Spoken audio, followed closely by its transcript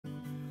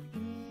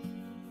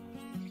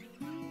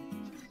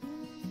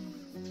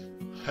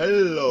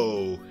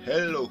Hello,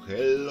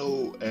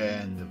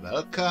 and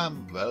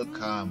welcome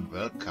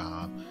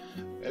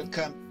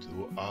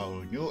to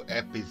our new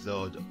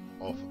episode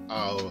of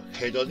our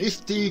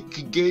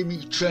hedonistic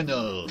gaming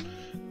channel.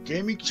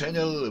 Gaming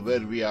channel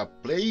where we are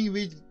playing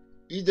with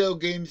video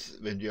games,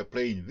 when we are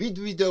playing with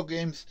video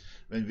games,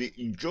 when we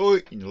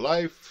enjoy in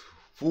life,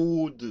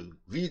 food,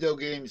 video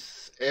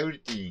games,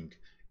 everything,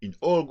 in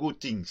all good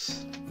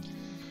things.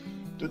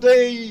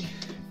 Today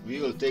we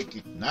will take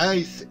it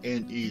nice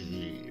and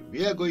easy.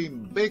 We are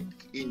going back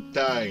in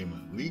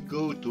time. We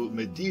go to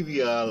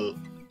medieval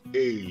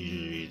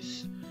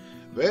ages,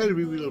 where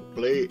we will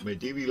play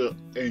medieval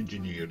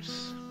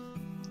engineers.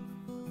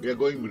 We are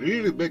going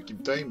really back in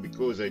time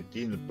because I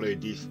didn't play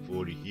this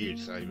for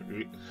years. I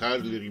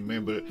hardly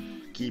remember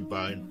key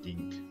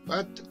binding,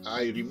 but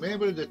I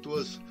remember that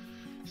was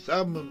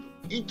some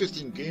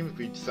interesting game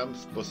with some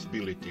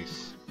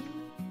possibilities.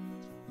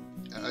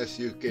 As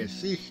you can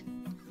see,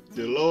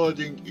 the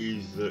loading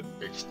is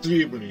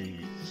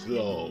extremely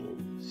slow,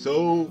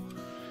 so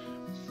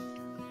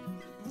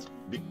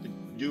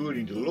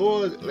during the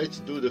load,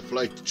 let's do the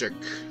flight check.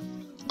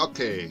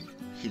 Okay,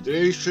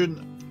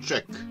 hydration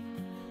check,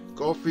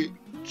 coffee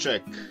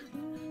check,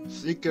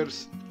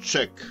 Snickers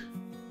check,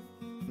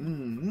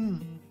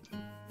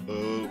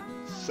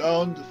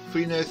 sound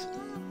finesse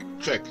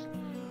check.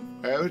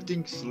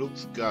 Everything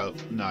looks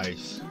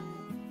nice,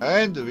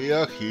 and we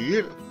are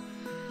here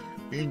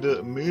in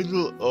the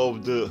middle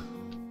of the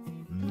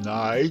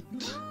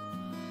night.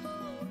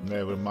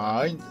 Never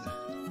mind,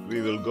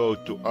 we will go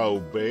to our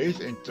base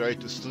and try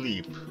to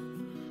sleep,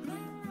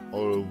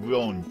 or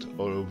won't.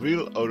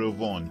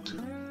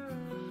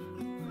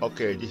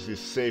 Okay, this is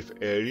safe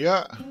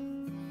area.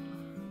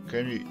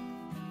 Can we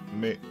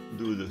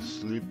do the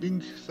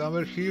sleeping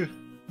somewhere here?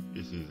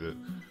 This is a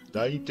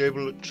dining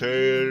table,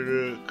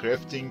 chair,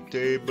 crafting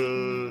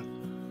table,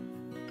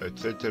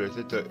 etc.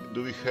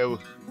 Do we have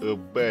a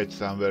bed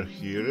somewhere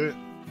here?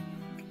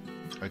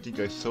 I think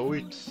I saw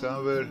it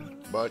somewhere,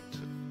 but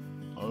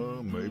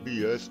maybe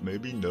yes,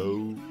 maybe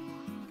no.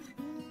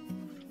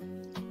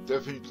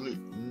 Definitely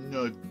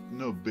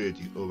no bed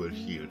over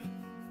here.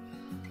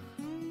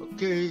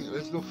 Okay,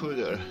 let's go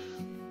further.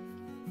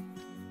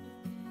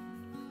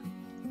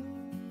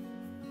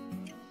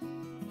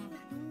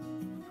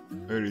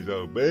 Here is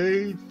our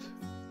base.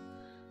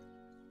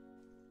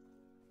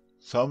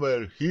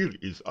 Somewhere here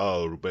is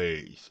our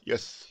base.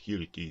 Yes,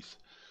 here it is.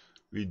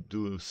 We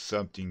do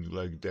something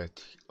like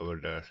that over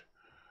there.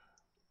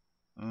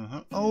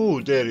 Oh,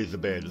 there is a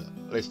bed.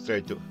 Let's try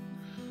to.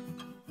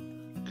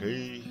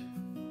 Okay.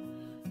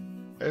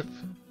 F.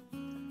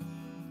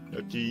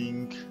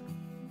 Nothing.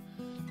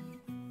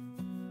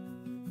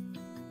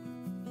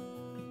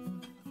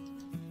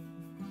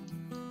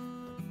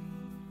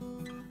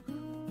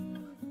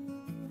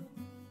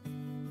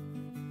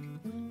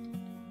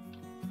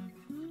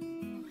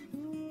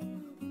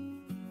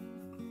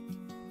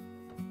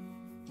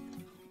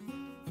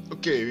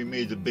 Okay, we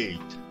made a bed,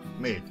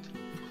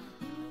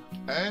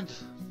 and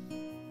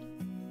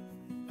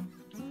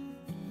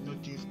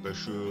nothing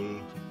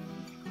special.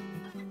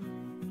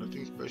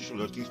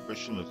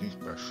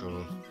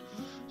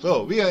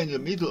 So we are in the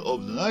middle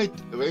of the night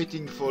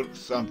waiting for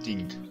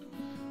something.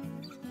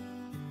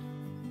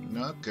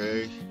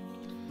 Okay,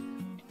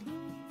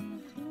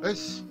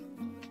 let's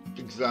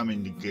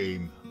examine the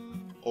game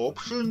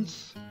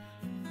options,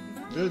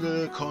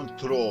 the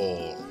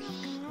controls.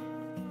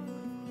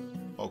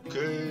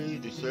 Okay,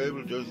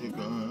 disable just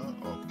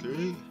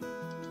okay.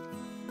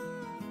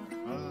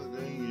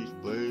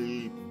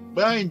 Display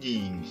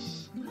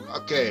bindings.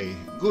 Okay,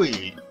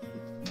 GUI.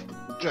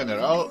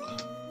 General.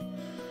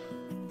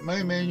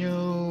 Main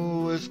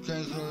menu is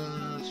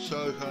cancel.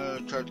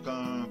 Chat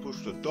can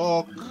push to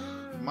talk.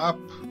 Map.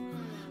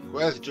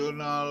 Quest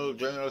journal.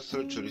 General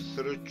search.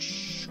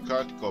 Research.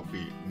 Card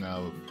copy.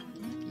 Now.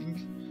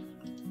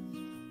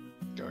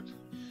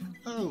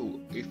 Oh,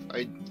 if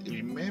I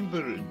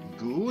remember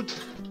good,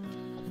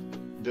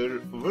 the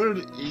word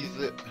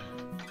is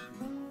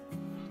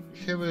we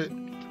have a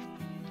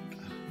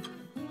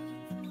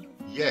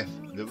yes,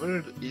 the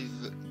word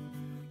is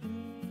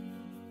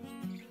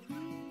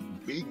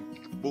big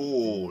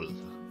ball.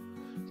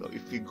 So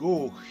if we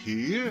go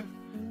here,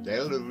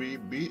 there will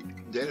be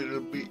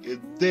a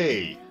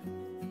day,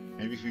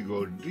 and if we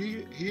go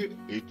here,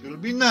 it will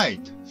be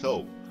night.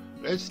 So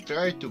let's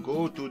try to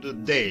go to the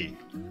day.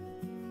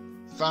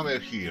 Somewhere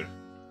here.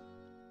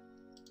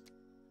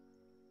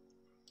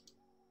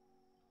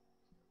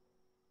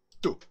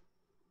 Two.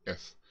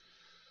 Yes.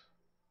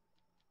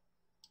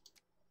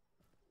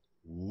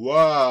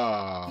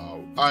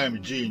 Wow!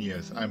 I'm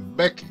genius. I'm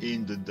back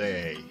in the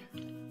day.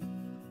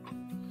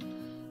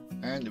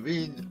 And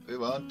we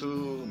want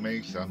to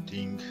make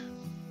something.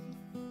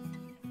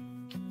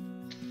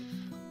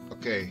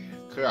 Okay,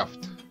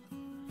 craft.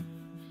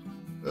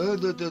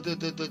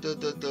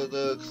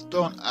 The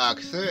stone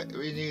axe.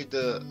 We need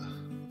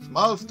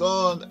small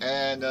stone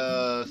and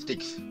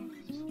sticks.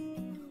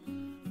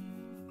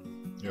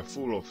 You're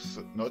full of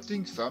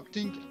nothing,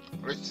 something.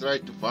 Let's try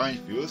to find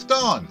few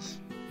stones.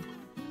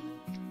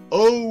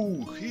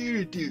 Oh,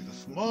 here it is, a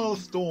small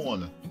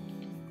stone.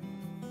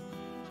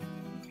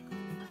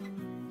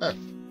 F.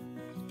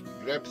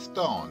 Grab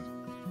stone.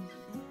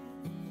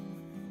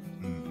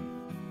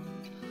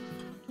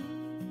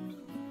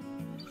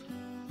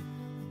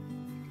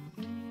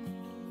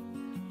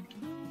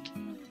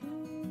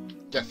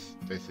 Yes,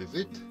 this is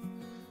it.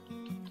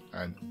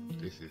 And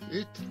this is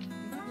it.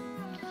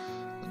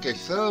 Okay,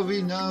 so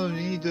we now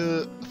need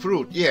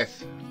fruit.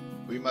 Yes,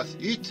 we must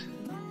eat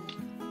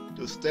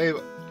to stay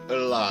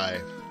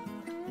alive.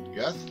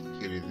 Yes,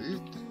 here is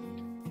it.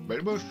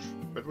 Berry bush,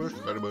 berry bush,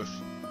 berry bush,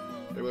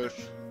 berry bush.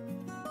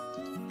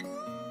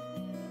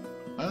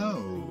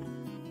 Oh.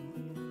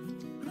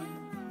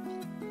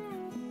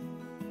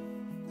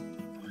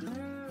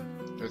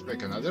 Let's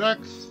make another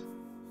axe.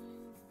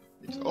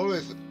 It's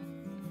always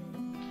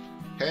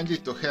handy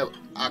to have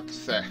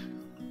axe.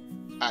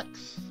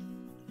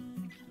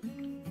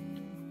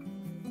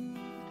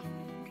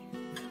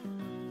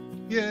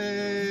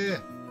 Yeah,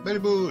 berry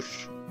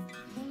bush.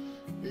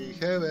 We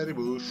have berry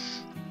bush.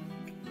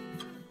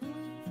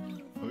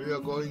 We are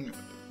going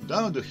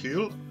down the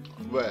hill.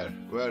 Where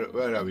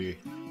are we?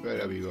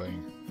 Where are we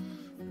going?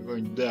 We're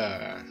going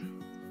there,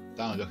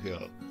 down the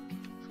hill.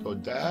 Go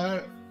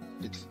there.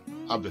 It's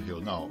up the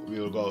hill. Now we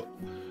will go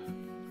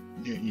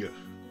near.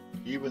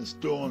 Even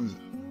stones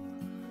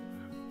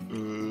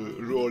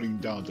rolling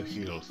down the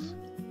hills.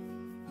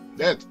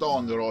 That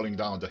stone rolling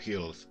down the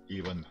hills,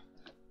 even.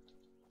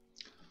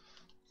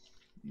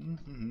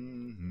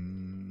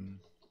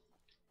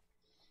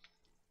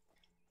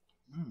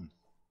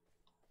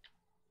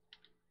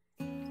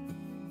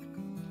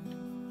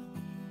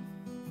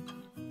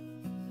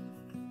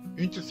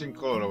 Interesting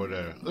color over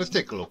there. Let's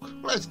take a look.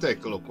 Let's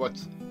take a look. What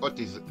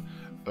is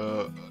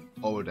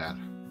over there?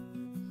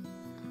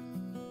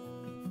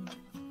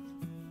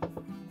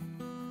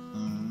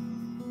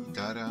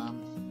 Ta-da!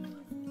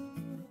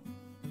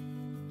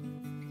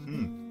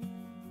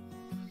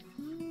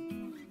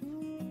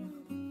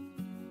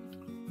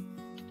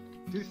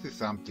 This is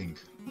something.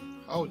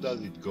 How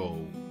does it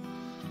go?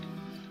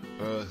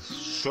 A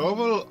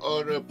shovel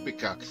or a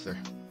pickaxe?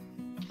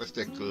 Let's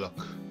take a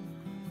look.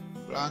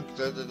 Plank,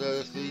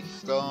 six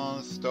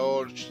stones,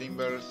 storage,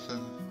 timbers.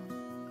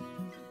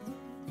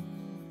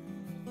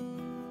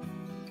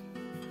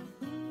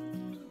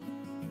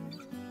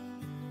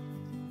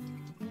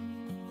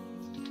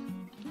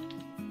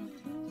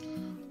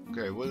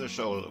 Okay, wooden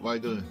shovel. Why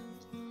do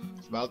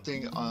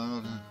smelting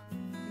on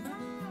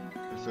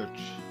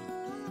research?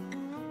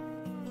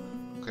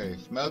 Okay,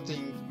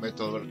 smelting,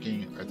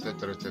 metalworking,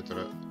 etc.,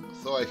 etc.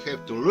 So I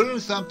have to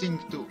learn something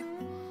to.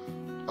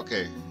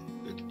 Okay,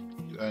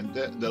 and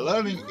the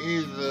learning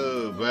is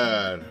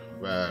where?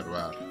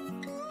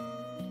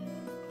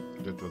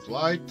 That was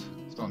light,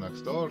 stone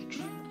axe torch.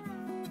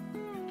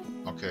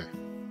 Okay.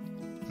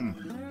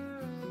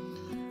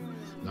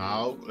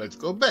 Now let's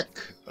go back.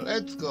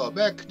 Let's go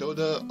back to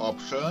the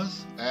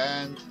options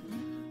and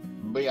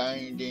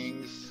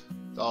bindings.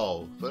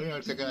 So,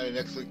 primary, secondary,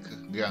 next week,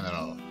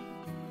 general.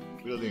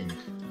 Building.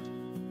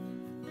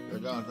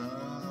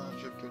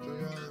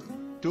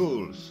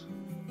 Tools.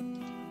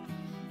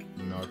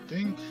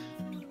 Nothing.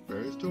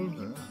 Various tools.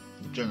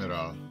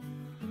 General.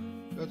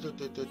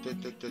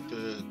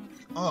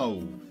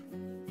 Oh.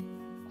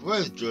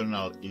 Quest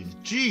journal is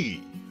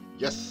G.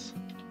 Yes.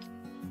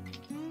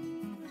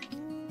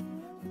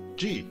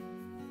 G.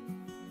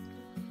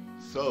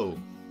 So.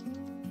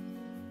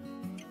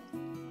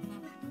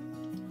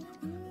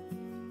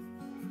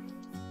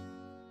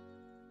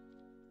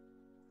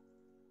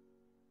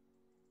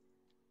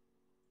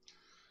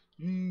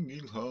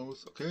 Mill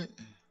house. Okay.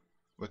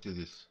 What is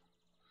this?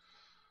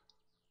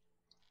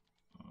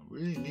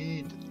 We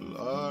need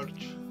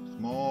large,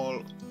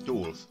 small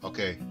tools.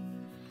 Okay.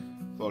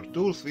 For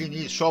tools we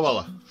need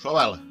shovel.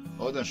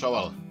 Wooden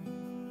shovel.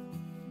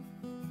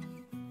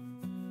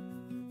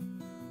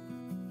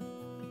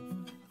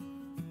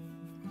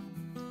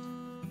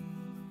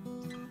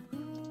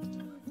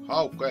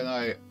 How can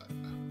I?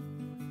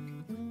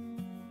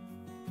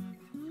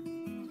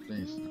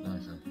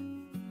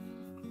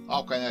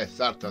 How can I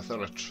start a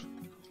search?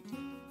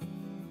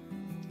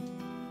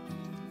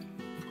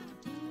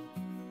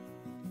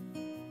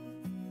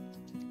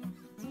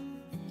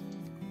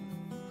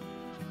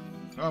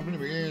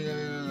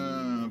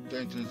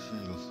 Obtain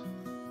seals.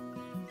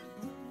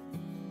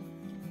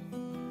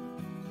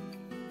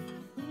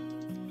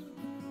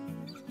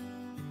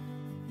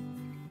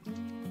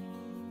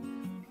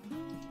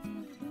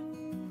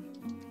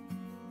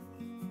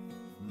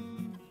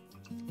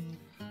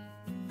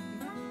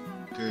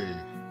 Okay,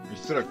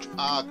 research.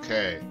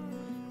 Okay.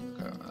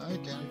 I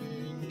can.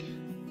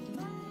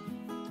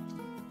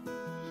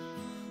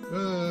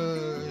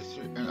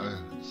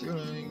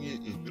 Ceiling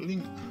is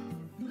building.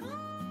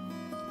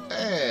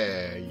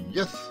 Hey,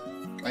 yes,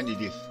 I need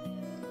this.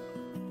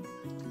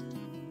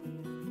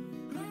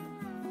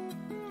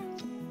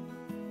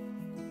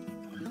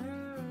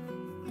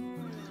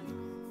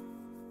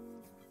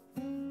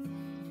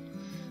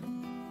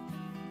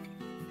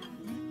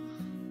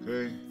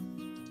 Okay.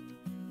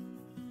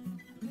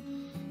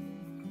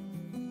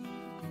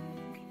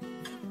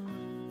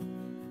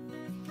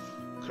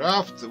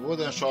 Craft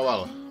wooden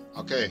shovel.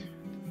 Okay.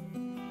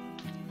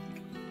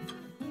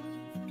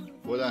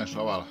 Wooden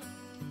shovel.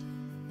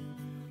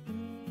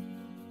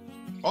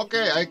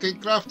 Okay, I can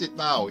craft it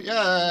now.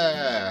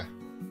 Yeah.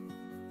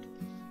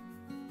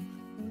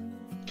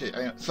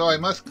 Okay, so I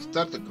must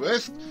start a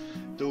quest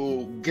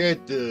to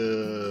get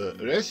the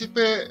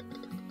recipe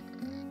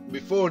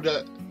before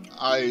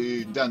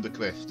I done the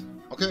quest.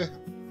 Okay,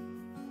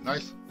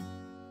 nice.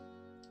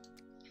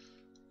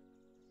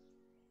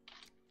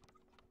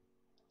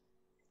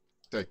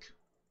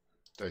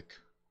 Take.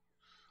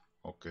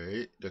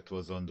 Okay, that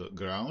was on the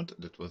ground.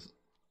 That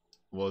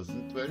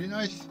wasn't very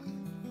nice.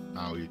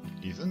 Now it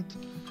isn't.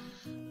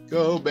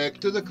 Go back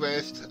to the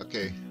quest.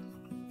 Okay.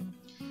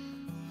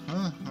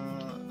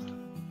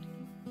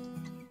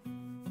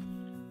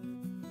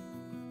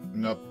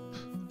 Nope.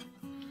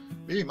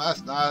 We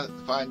must not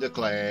find the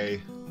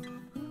clay.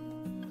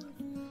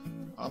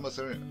 Almost.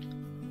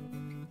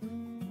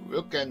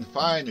 You can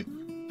find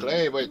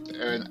clay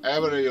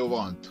whenever you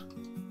want.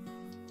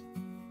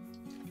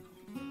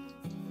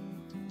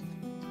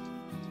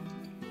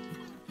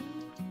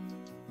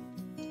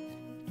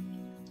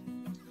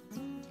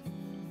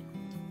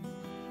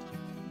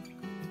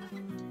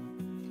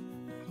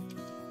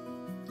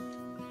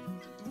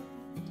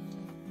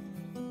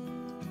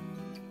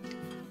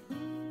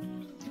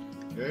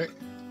 Okay,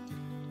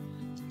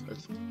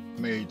 let's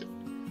made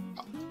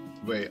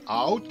way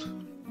out.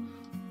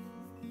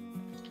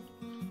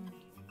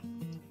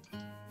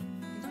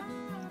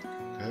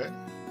 Okay,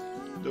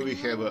 do we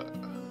have a?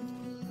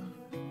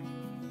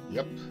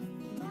 Yep.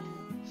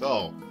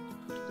 So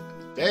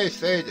they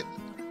said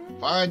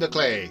find the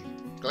clay.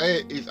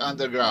 Clay is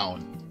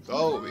underground,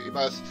 so we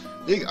must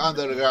dig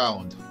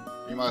underground.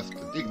 We must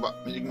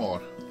dig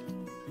more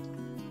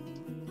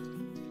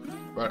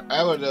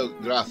wherever the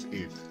grass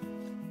is.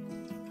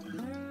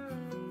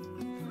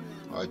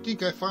 I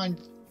think I find...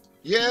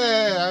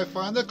 Yeah, I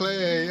find the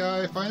clay,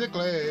 I find the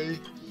clay.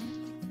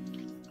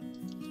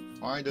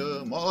 Find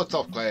lots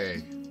of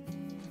clay.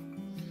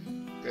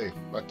 Okay,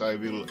 but I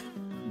will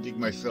dig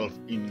myself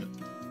in.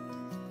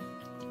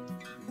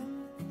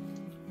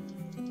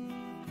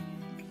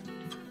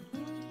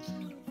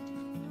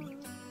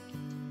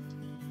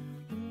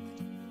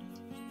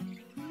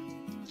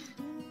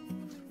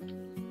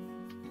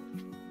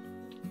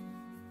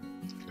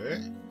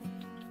 Okay,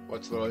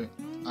 what's the...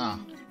 Ah.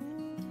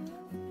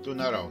 Too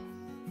narrow.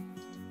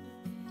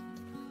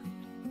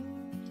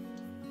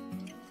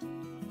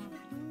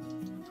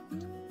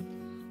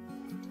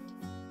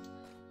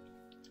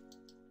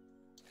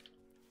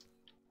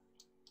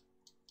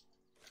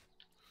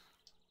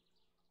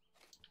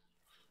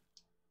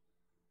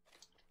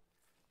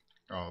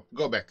 Oh,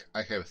 go back.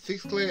 I have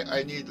 6 clay,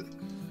 I need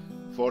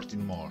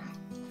 14 more.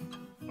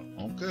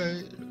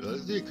 Okay,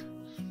 let's dig.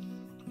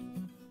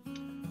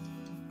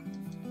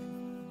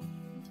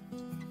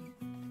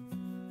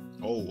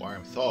 Oh,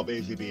 I'm so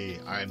busy bee.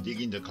 I'm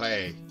digging the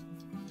clay.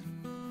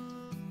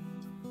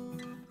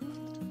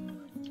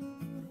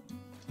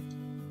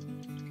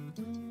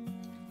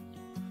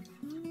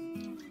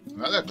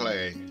 Another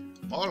clay.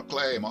 More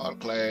clay, more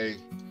clay.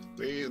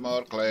 Please,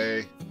 more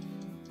clay.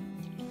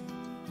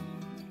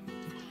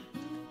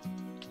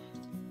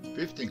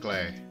 15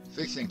 clay,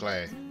 16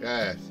 clay.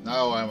 Yes,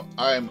 now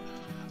I'm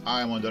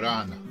on the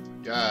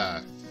run.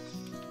 Yes.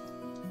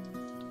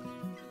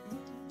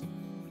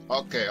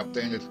 Okay,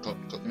 obtained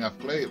enough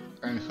clay,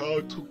 and how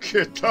to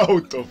get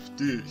out of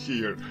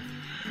here?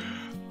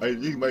 I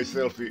dig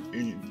myself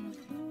in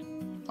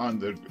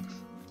under.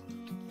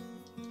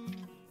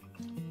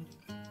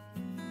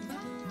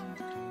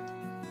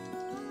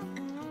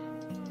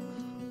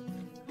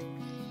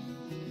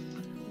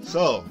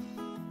 So,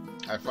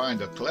 I find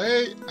the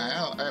clay,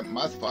 and I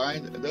must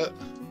find the...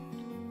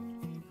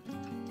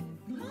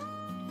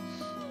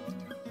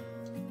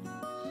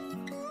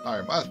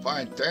 I must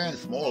find 10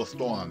 small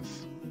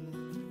stones.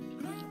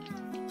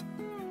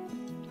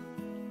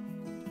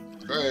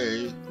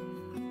 Okay.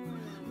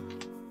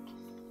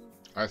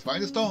 I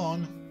find a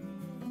stone.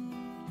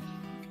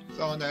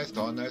 Stone.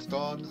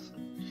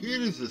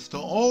 Here is the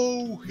stone.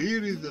 Oh,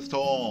 here is the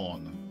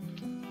stone.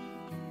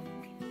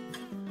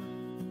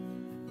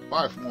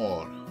 5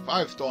 more.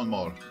 5 stone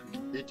more.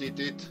 Eat.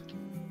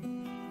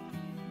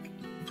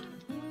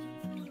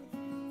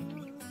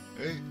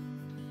 Okay.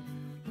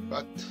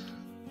 But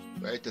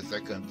wait a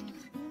second.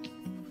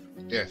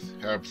 Yes,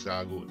 herbs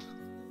are good.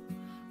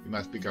 We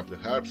must pick up the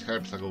herbs.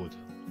 Herbs are good.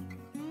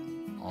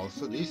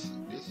 Also, this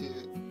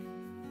is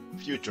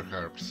future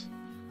herbs.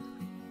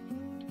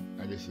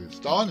 And this is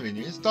stone. We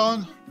need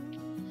stone.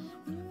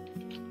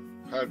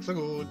 Herbs are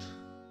good.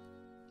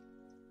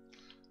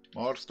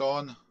 More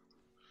stone.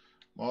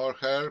 More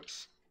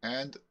herbs.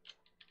 And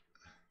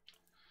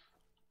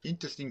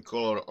interesting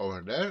color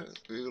over there.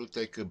 We will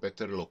take a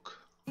better look.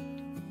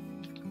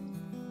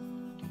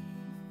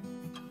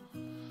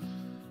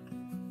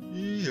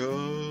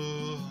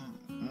 Yeah.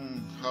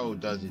 How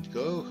does it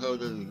go?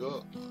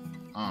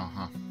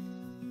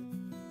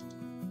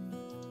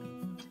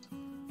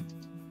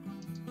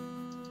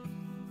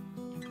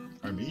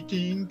 I'm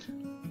eating.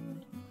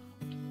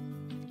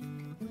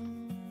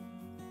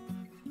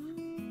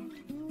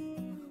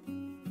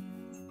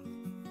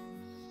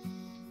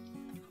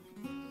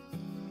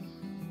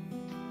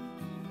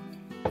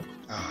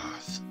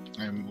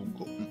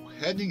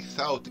 heading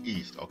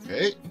southeast.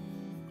 Okay.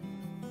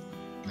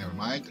 Never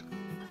mind.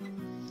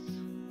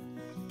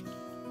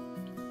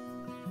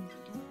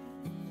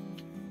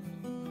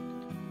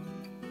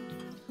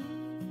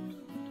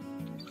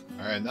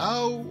 And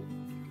now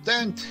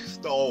 10th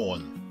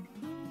stone.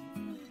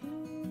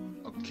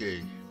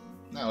 Okay.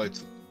 Now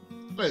let's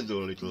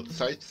do a little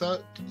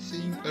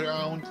sightseeing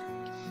around.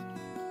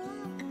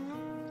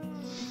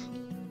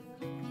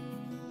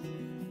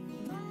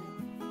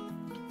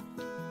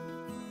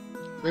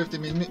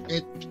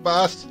 Minutes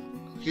past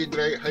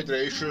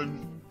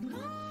hydration.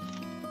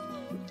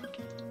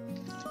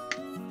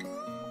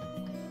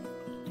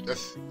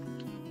 Yes,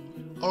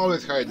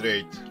 always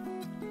hydrate.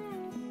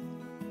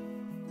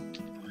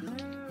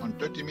 On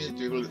 30 minutes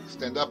we will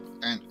stand up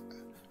and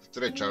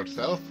stretch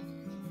ourselves.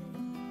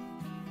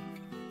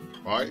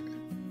 Why?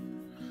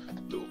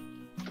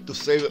 To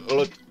save a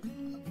lot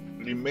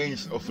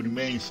remains of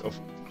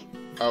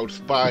our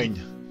spine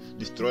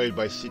destroyed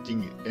by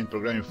sitting and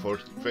programming for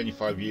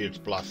 25 years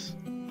plus.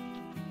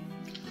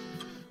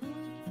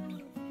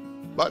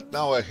 But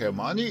now I have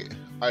money.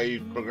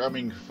 I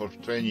programming for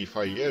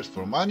 25 years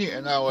for money,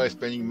 and now I'm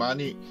spending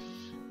money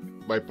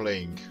by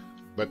playing.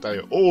 But I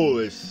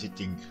always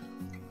sitting.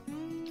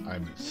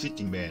 I'm a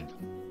sitting man.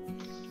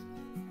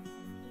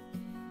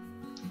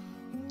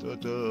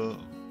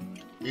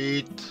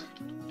 Eat.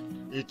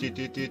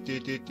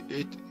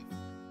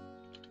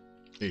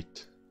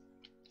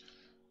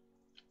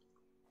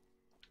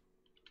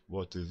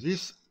 What is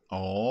this?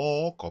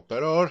 Oh,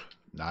 copper ore.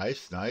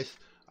 Nice. I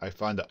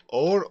found the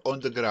ore on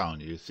the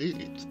ground. You see,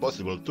 it's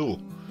possible too.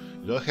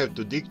 You don't have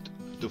to dig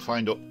to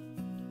find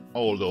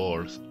all the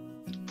ores.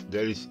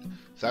 There is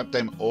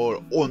sometimes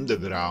ore on the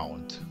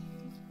ground.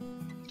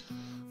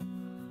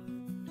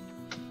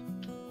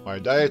 My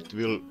diet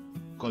will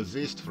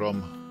consist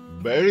from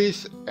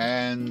berries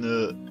and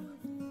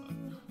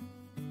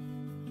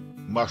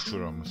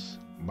mushrooms.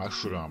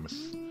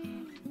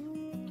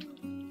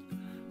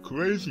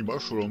 Crazy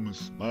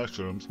mushrooms.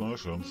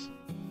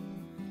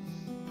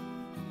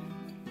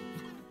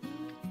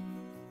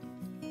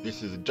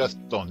 This is just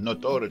stone,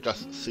 not ore,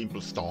 just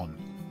simple stone.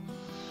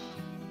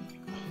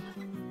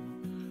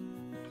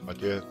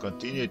 But we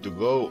continue to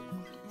go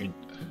in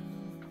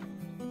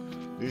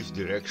this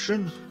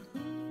direction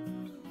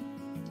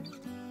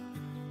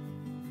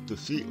to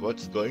see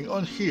what's going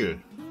on here.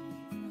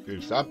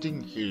 Here's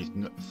something, here's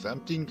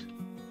something.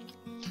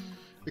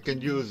 We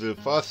can use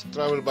fast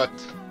travel, but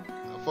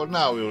for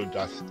now we will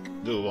just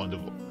do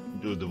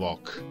the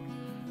walk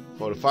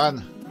for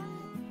fun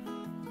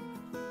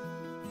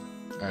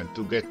and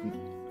to get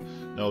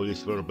know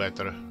this world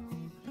better.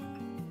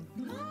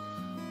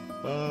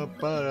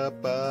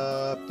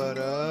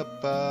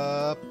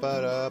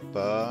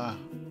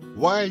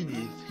 Why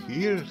is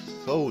here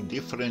so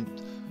different?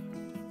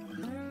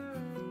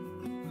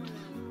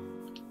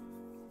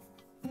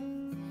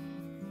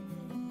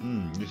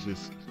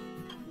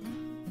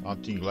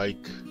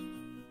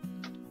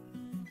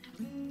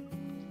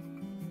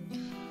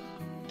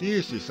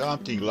 This is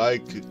something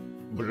like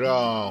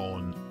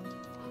brown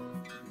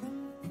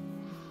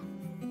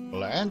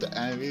land,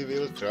 and we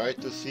will try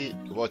to see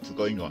what's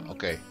going on.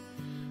 Okay,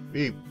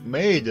 we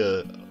made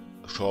a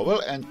shovel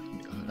and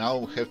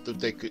now have to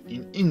take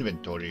in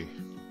inventory.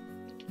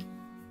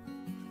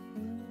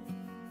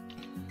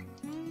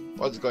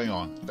 What's going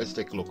on? Let's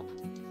take a look.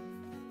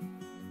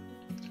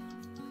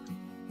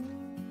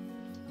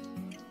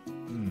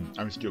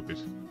 I'm stupid.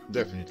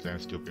 Definitely I'm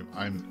stupid.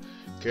 I'm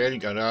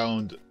carrying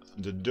around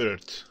the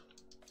dirt.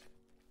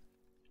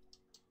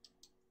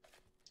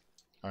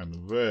 I'm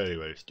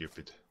very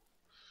stupid.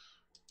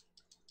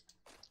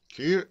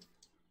 Here.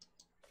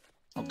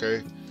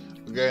 Okay.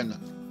 Again.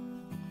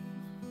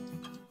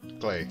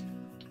 Clay.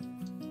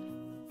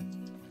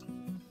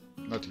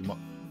 Nothing more.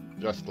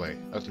 Just clay.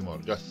 Nothing more.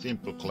 Just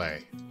simple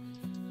clay.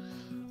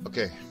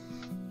 Okay.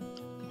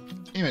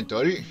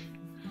 Inventory.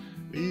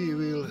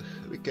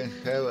 We can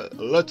have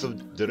lots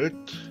of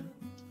dirt,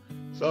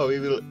 so we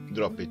will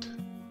drop it.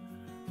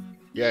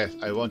 Yes,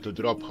 I want to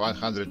drop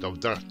 100 of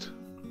dirt.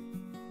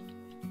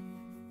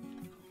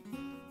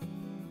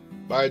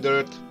 Buy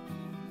dirt.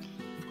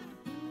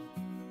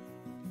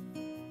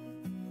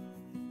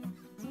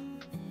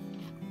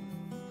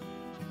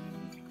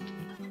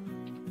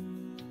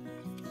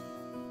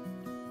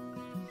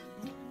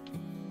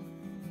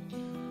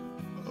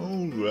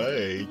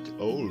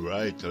 All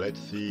right, let's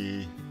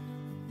see.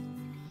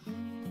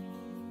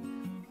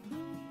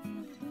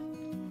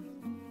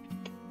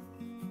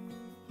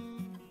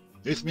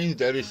 This means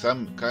there is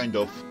some kind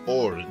of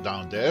ore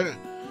down there,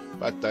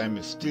 but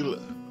I'm still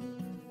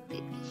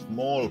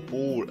small,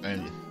 poor,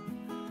 and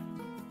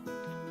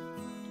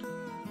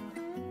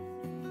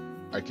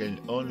I can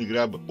only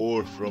grab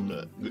ore from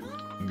the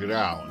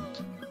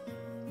ground.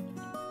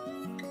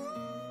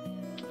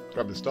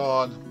 Grab the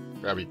stone,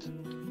 grab it,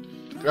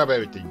 grab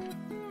everything.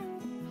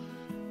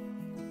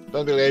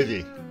 Don't be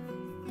lazy.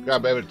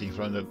 Grab everything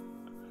from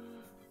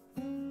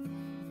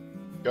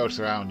your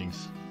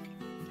surroundings.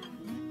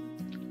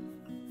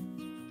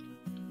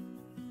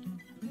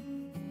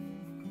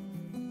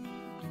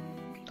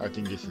 I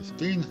think this is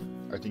tin.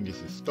 I think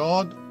this is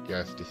stone.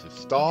 Yes, this is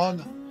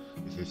stone.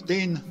 This is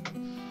tin.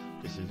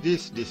 This is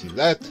this. This is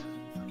that.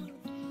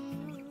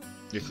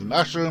 This is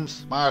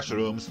mushrooms.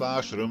 Mushrooms.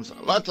 Mushrooms.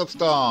 Lots of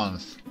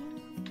stones.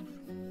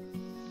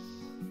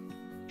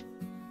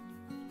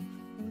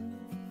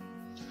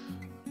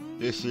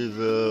 This is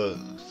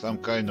some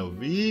kind of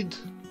weed.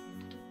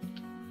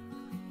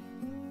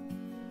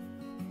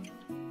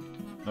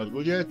 Not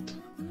good yet,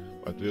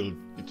 but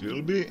it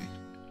will be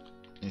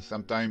in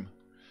some time.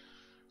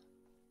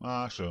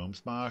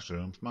 Mushrooms,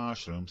 mushrooms,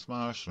 mushrooms,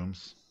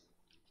 mushrooms.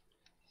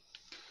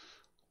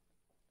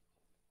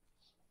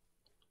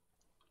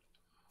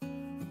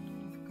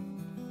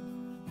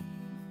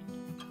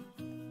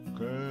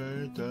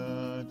 Okay,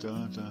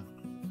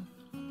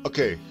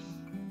 okay,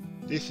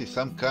 this is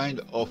some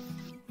kind of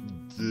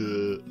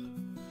the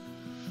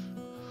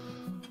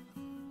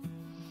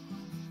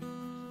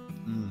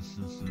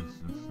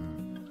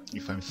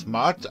if I'm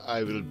smart,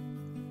 I will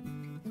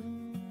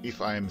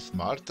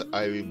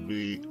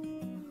be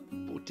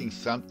putting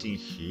something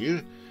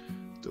here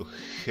to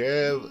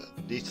have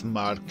this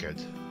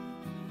marked.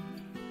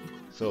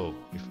 So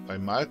if I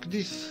mark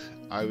this,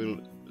 I'll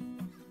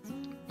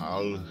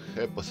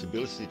have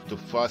possibility to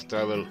fast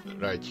travel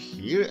right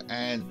here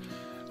and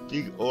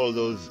dig all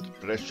those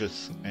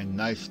precious and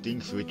nice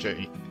things which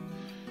I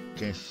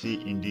can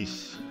see in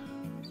this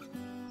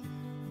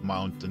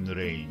mountain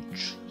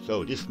range.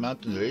 So this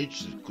mountain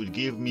range could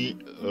give me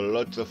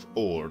lots of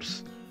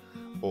ores,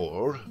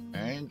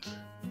 and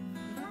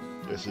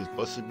this is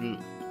possible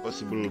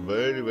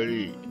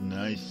very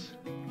nice.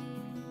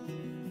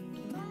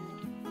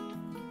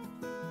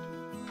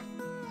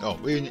 Oh,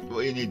 we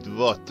need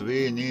what?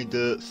 We need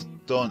a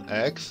stone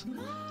axe.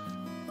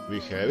 We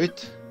have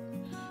it,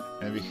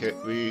 and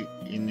we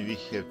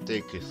have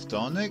taken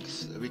stone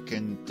axe. We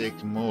can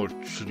take more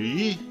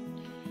tree.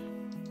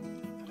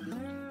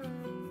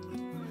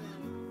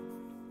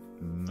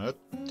 Not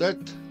that.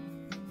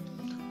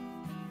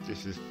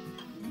 This is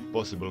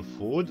possible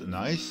food.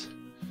 Nice.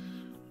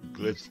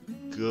 Let's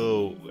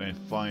go and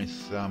find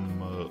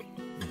some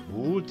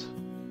wood.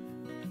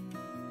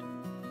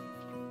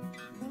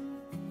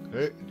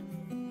 Okay.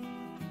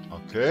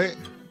 Okay.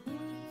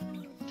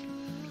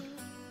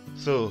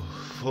 So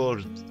for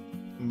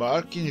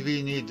marking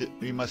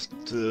we must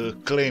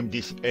claim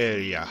this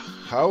area.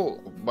 How?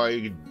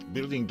 By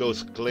building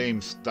those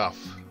claim stuff.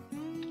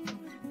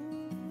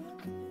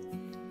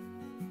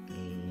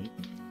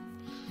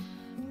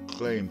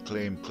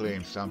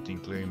 Claim something,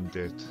 claim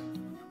that.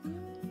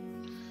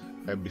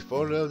 And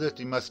before that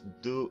we must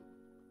do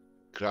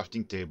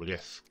crafting table.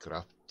 Yes,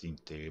 crafting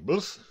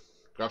tables.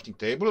 Crafting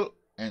table,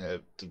 and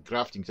at the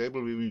crafting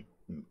table we will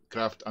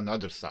craft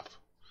another stuff.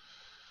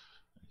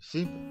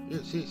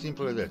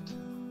 Simple as that.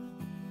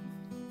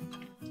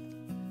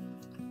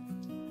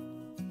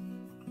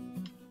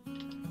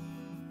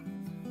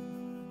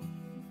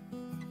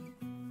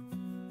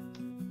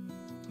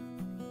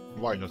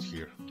 Why not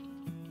here?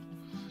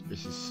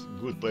 This is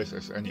good place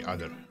as any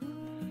other.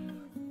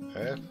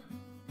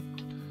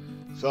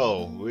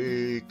 So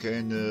we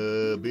can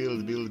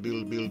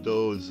build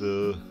those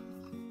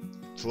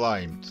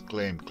slimes.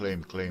 Claim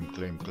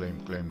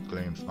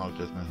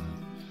smelters.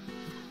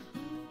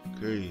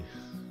 Okay.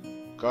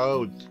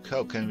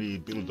 How can we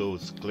build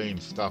those claim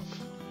stuff?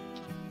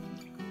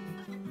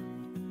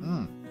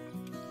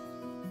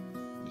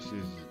 This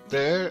is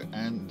there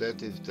and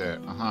that is there.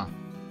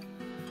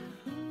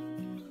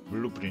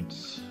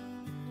 Blueprints.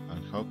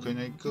 And how can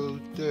I go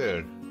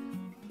there?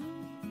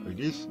 Like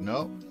this?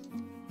 No.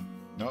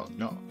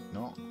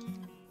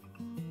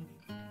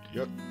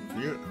 Yep,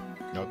 here.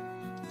 Nope.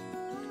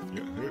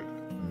 Yeah, here.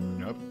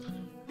 Nope.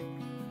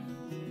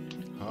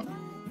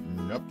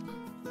 Nope.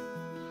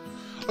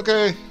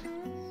 Okay.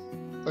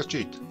 Let's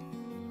cheat.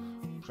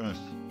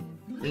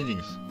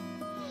 Bindings.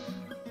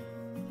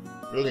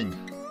 Building.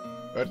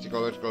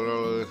 Vertical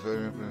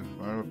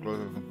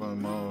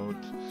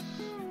mode.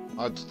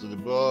 Add to the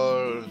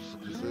bar.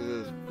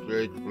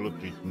 Create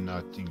blueprint.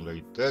 Nothing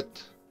like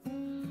that.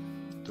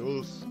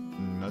 Tools.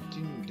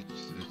 Nothing.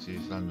 This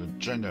is under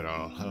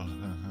general.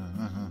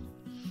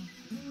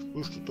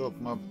 Push to top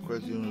map.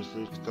 Question.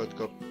 Cut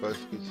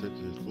capacity. Set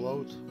is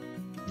load.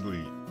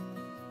 GUI.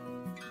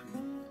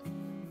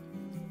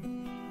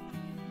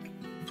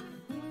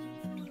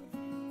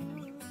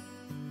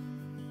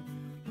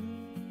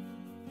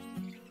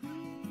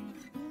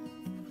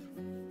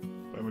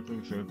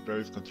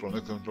 Price control,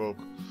 net control,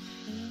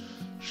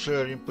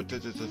 share input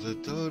is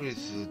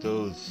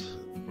those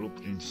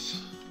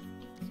blueprints.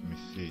 Let me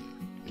see,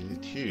 is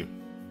it here?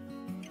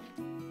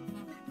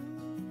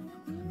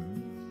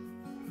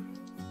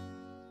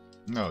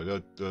 No,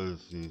 that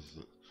is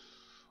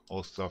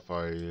all stuff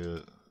I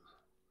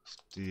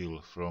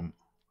steal from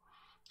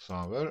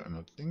somewhere.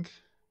 Nothing.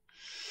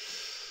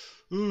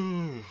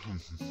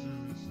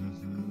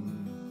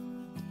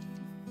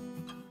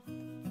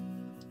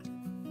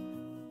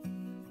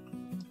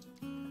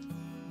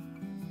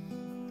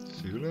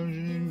 Civil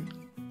engineering,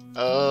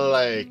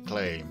 lake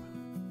claim.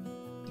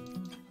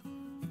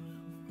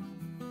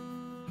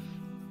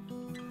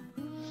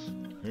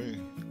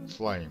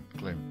 slime.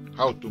 Claim.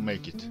 How to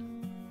make it?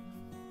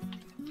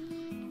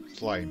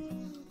 Slime.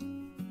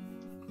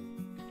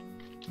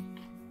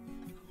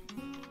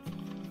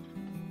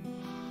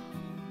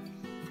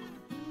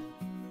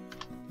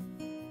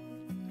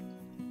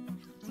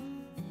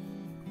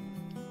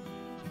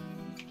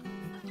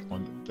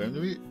 Then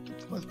it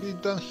must be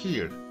done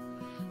here.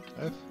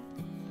 F.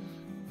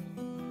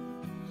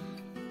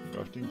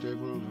 Crafting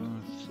table,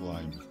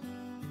 slime.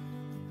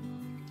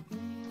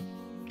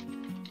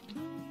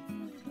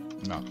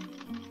 No.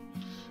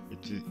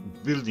 It's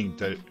building.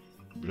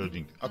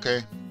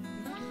 Okay.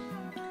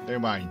 Never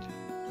mind.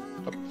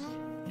 Oops.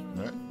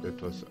 No,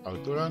 that was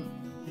autorun.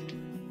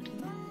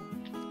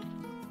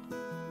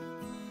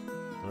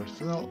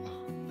 Personal.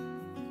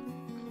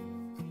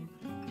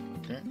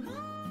 Okay.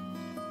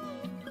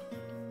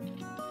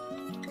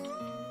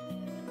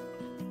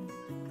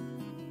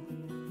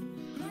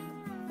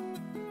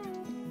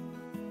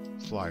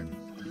 Slime.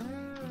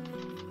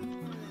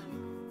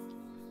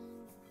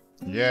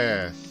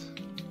 Yes.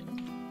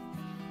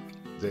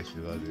 This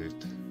was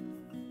it.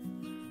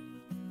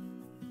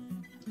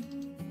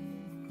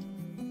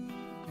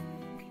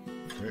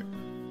 Okay.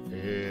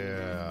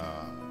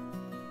 Yeah.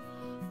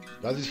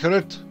 Does it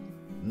hurt?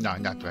 No,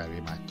 not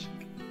very much.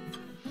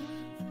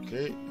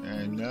 Okay,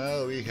 and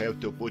now we have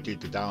to put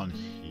it down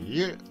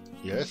here.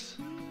 Yes.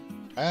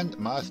 And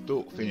must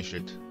to finish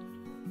it.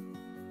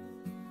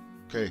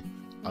 Okay.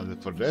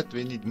 And for that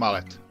we need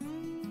mallet.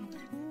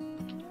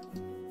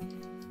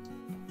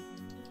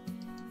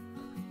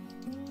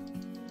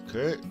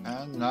 Okay,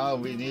 and now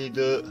we need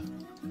okay,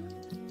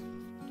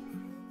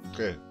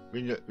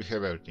 we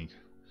have everything.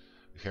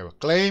 We have a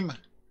claim.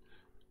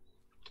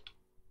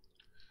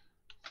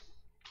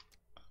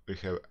 We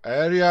have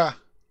area,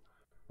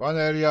 one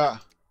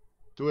area,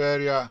 two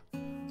area,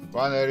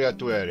 one area,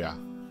 two area,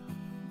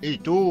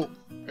 E2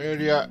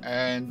 area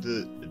and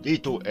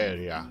D2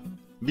 area.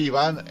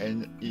 B1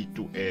 and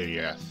E2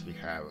 areas we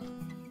have.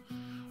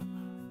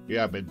 We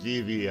are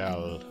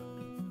medieval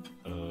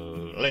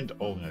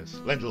landowners,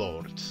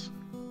 landlords.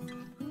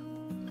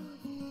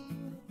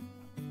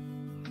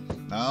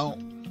 Now,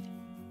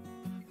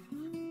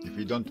 if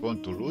we don't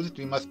want to lose it,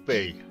 we must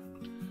pay.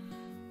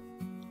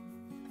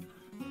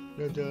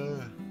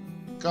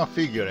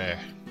 Configure.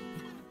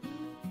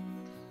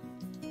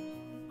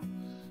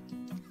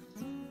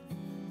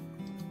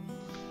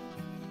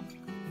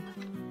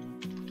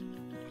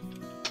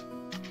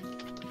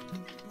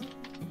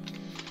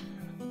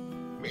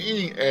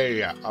 Meaning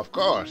area, of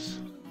course.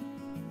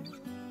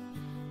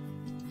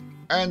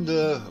 And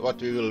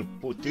what we will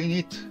put in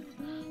it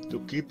to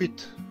keep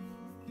it.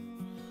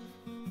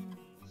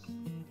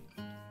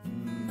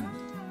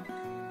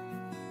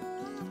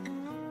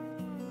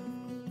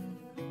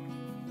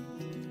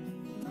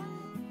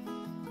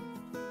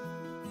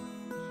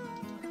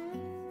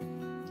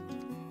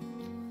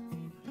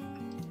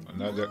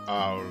 Another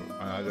hour,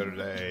 another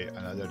day,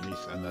 another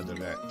this, another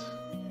that.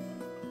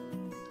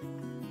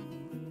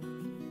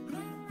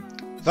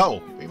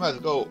 So we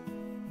must go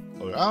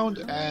around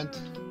and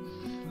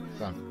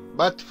some.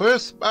 But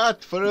first,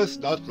 not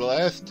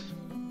last.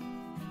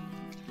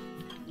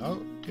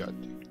 No, got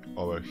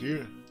over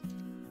here.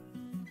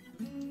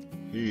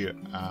 Here,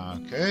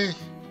 okay.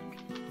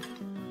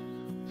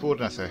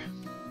 Furnace.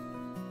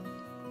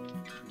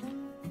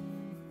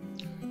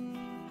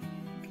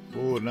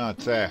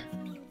 Furnace.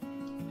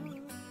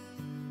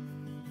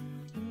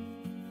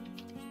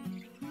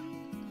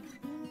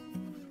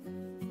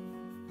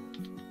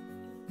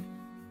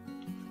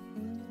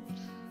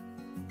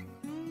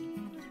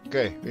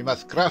 Okay, we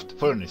must craft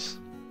furnace.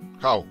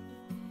 How?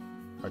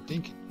 I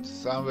think it's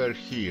somewhere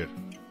here.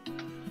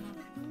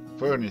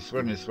 Furnace,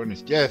 furnace,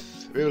 furnace.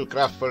 Yes, we will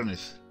craft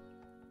furnace.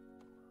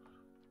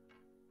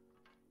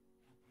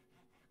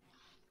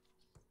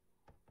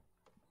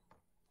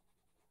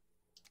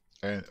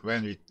 And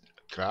when we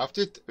craft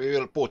it, we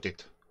will put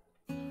it.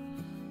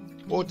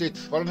 Put it,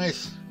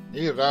 furnace,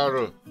 near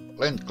our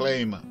land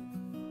claim.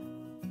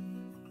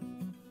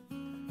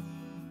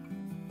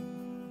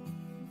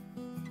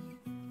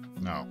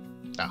 No.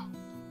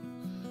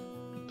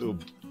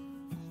 Tube.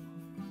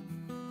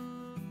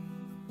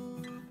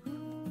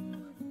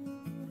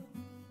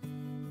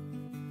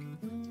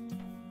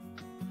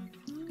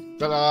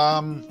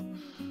 Ta-da!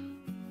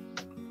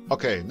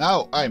 Okay,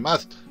 now I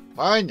must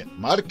find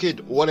market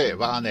ore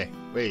vane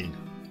vein.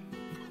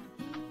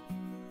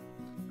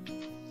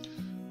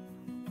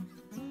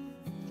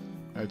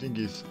 I think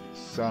it's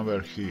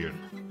somewhere here.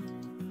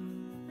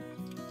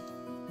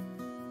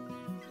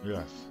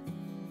 Yes.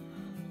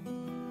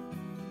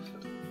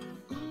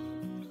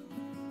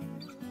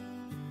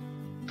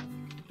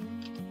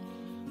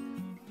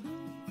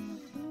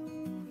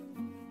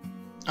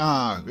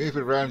 If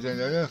you rhymes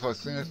and for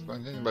things,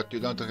 but you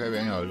don't have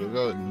any. You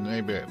go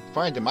maybe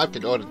find the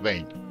market or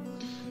vein.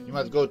 You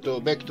must go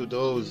back to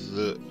those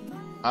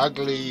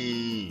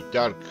ugly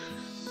dark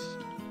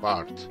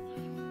part.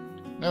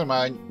 Never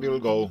mind, we will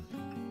go.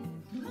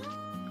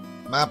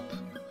 Map.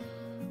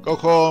 Go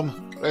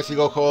home. Let's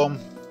go home.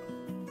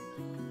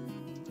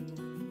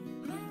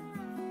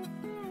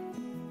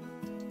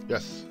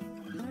 Yes.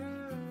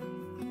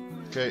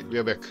 Okay, we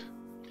are back.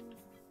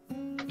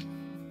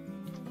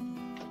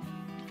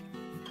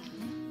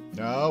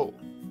 Now,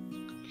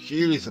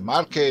 here is a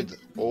market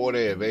or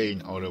a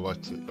vein or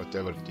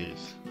whatever it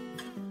is.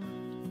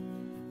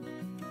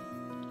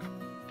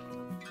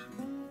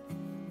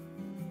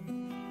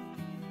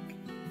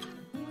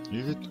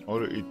 Is it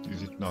or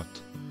is it not?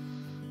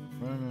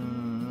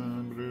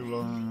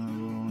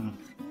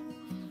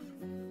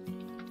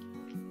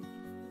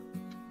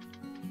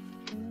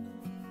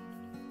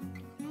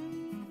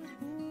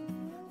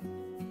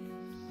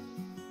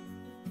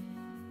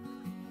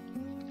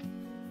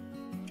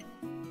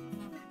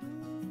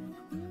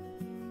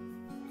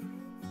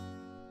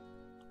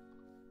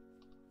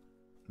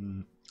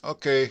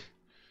 Okay,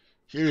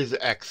 here is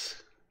the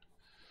X.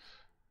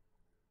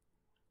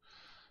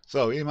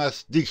 So we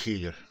must dig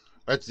here.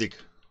 Let's dig.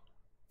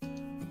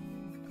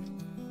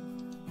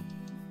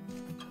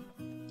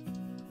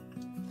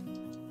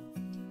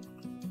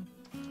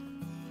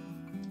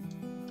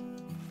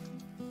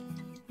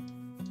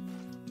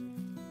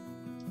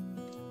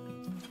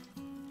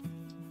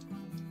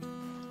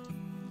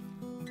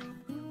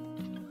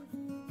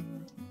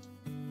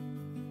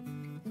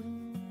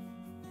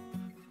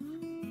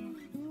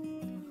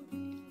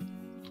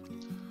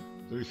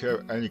 Do we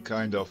have any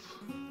kind of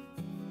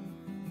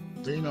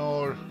green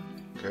ore?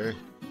 Okay.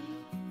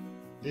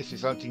 This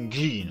is something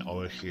green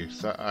over here,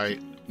 so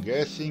I'm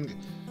guessing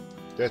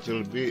that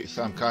will be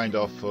some kind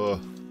of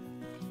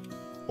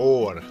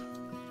ore.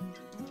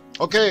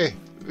 Okay,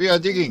 we are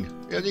digging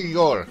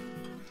ore.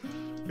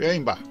 We are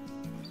imba.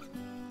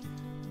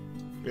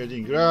 We are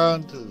digging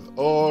ground,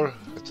 ore,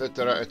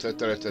 etc,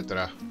 etc,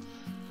 etc.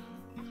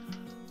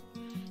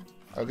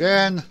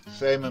 Again,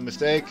 same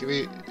mistake,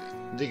 we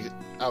dig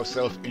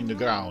ourselves in the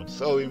ground,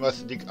 so we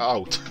must dig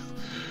out.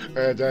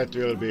 And that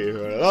will be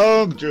a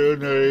long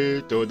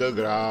journey to the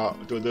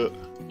ground, to the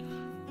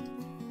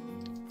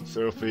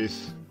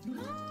surface.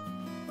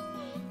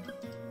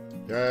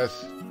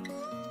 Yes,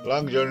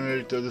 long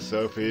journey to the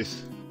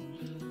surface.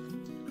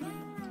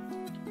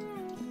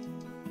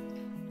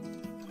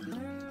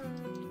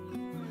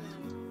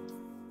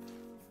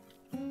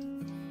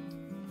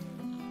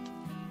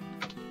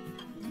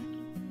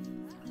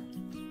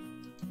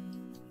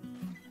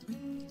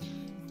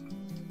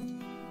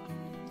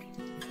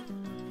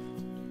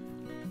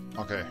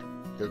 Okay,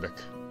 get back.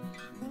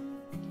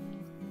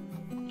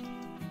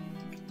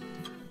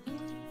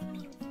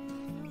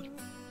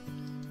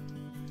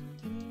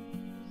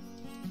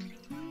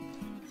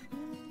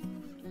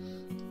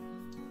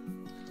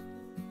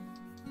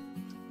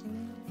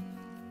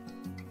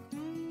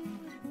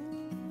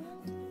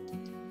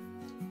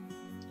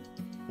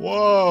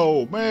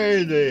 Whoa,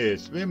 made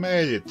it! We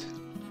made it!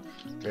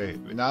 Okay,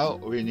 now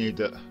we need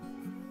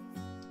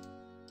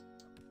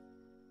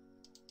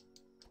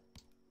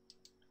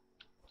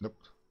nope,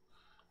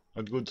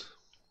 not good.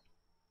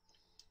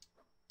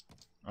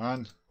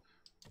 1,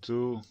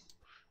 2,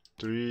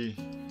 3,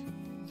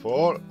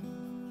 4.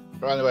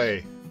 Run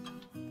away!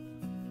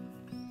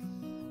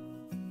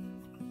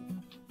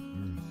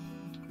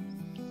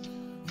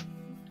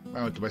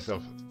 I went to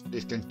myself,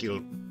 this can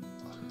kill.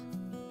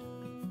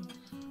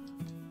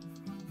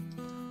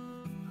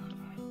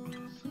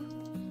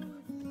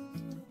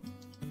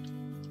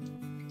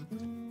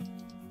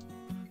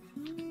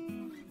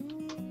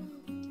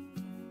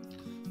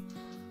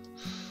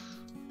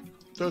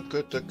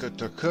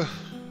 Taka.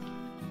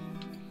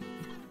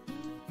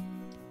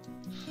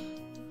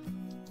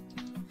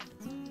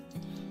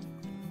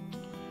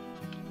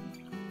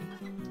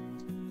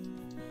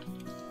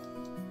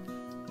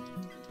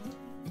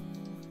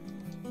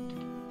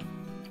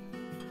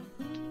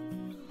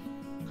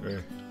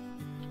 Okay.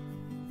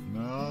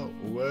 Now,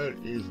 where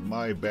is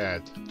my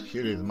bed?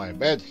 Here is my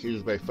bed. Here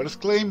is my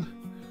first claim.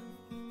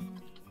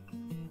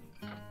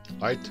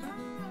 Light.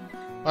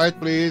 Light,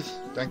 please.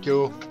 Thank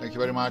you. Thank you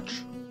very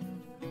much.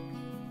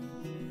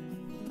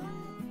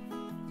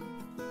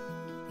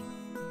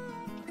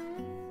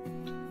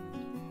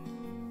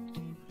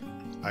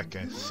 I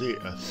can see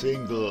a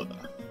single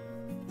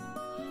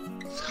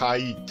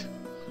height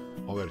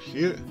over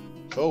here,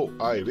 so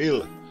I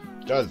will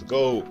just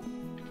go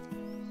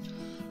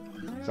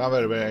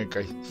somewhere where I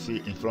can see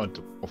in front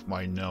of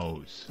my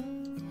nose.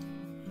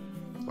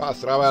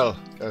 Fast travel,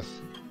 yes.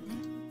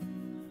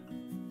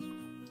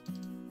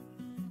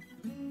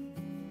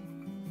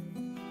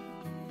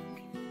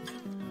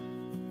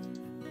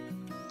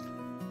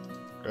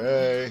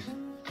 Okay.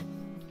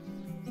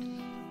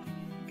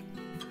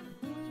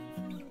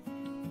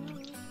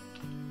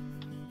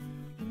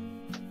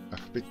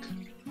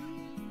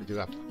 Pick it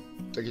up.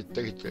 Take it.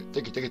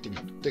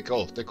 Take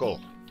all. Take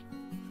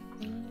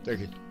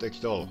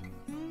it all.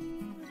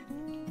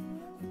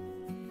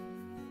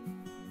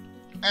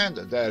 And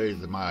there is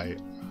my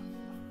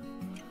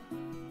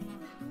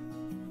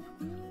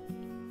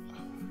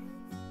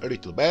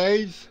little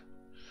base.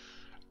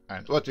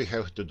 And what we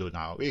have to do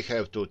now? We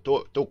have to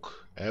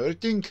took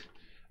everything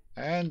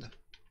and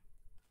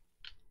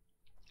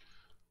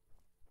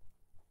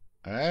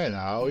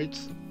now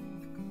it's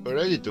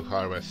ready to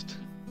harvest.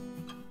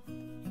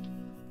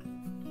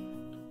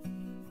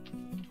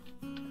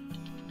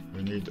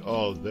 We need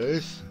all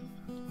this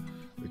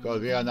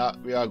because we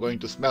are going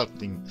to smelt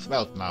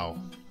now.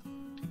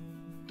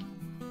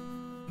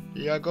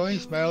 We are going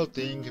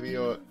smelting. We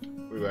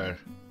were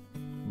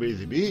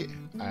busy bee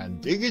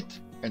and dig it,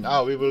 and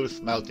now we will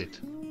smelt it.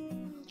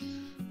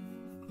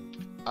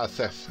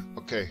 Assess.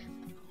 Okay.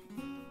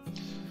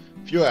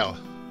 Fuel.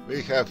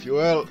 We have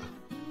fuel.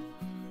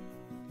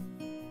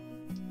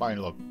 Pine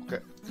log.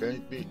 Okay. Can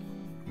it be?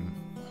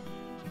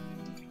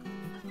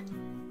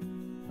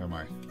 Never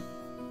mind.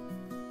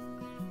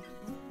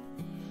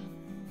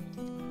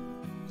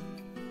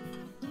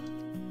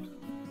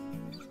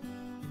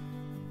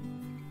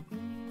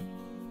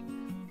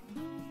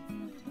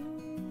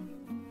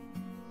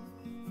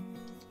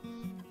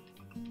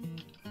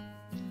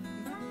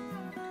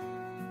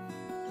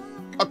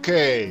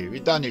 Okay, we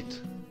done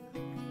it.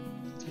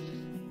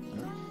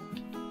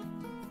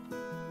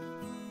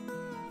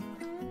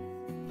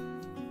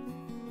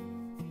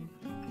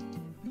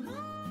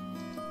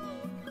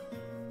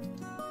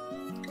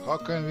 How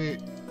can we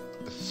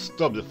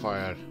stop the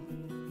fire?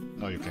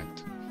 No, you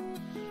can't.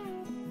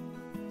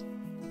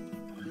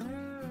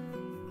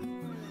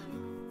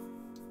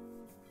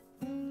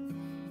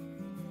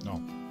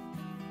 No.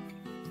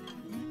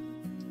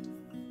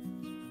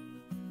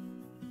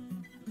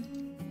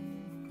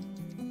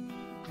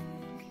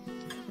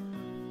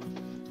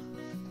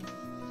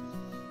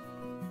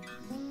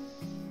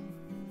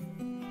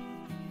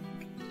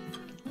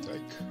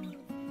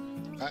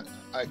 And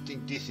I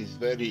think this is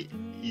very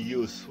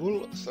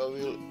useful, so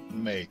we'll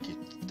make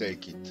it,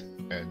 take it,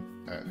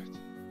 and have it.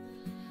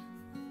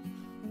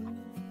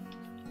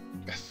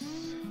 Yes.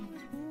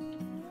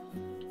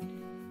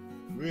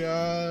 We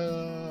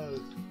are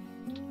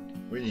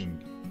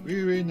winning.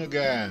 We win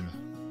again.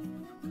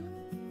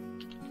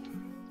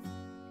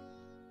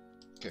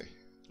 Okay,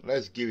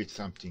 let's give it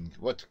something.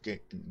 What can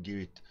give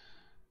it?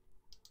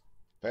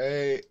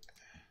 Pay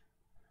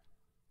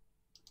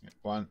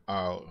 1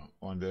 hour,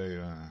 1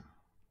 day.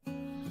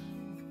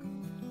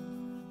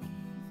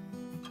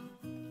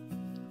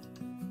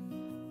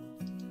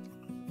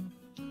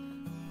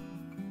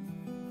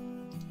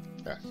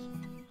 Yes,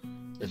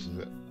 this is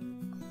it.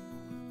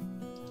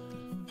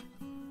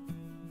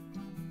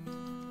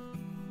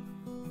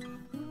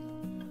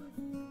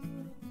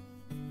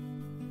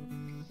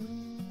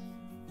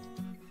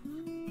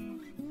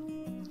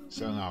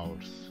 Seven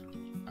hours,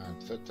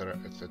 etc.,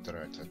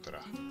 etc., etc.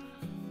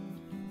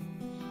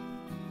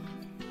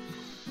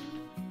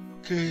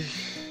 Okay,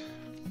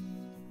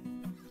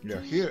 we are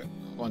here.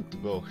 Want to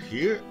go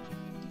here?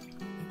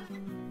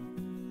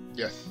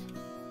 Yes.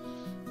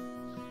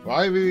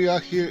 Why we are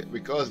here?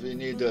 Because we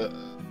need a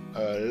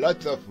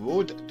lot of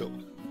wood to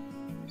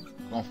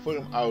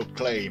confirm our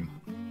claim.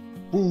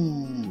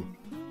 Ooh,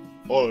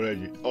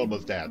 already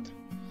almost dead.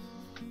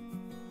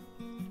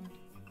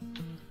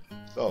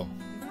 So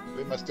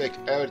we must take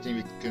everything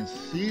we can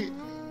see.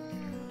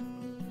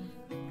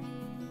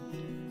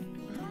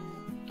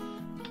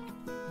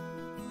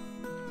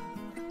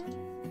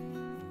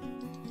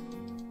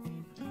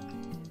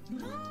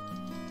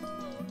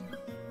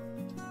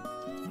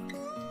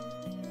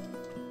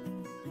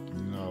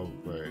 No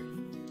way.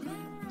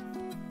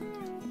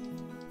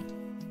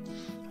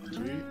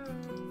 3,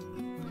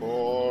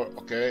 4,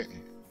 okay.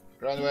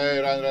 Run away,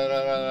 run.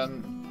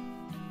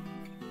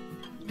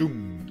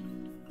 Doom.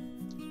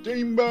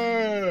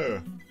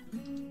 Timber!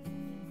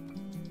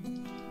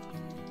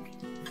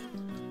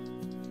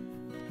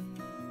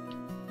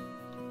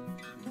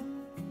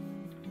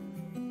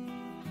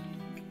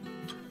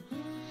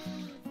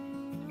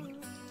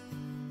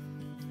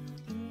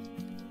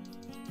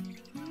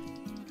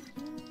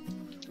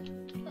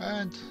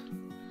 And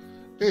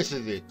this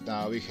is it.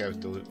 Now we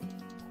have to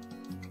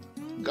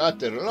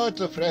gather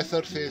lots of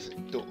resources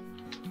to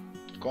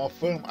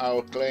confirm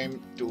our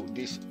claim to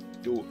these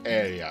 2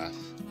 areas.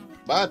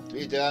 But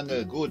we done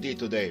a good deed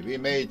today. We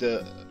made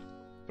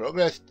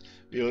progress.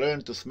 We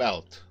learned to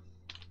smelt.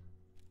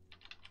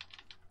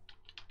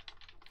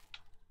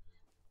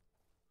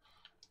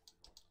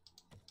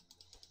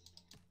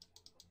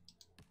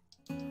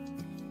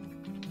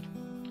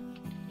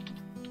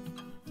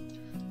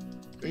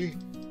 See?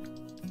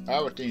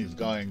 Everything is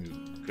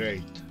going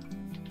great.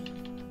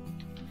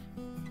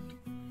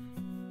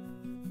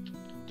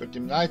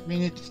 39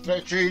 minutes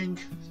stretching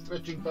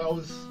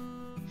pause.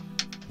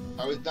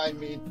 I was 9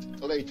 minutes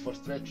late for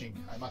stretching.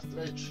 I must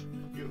stretch.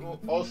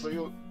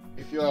 You,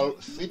 if you are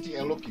sitting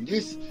and looking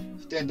this,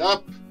 stand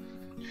up,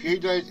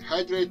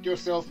 hydrate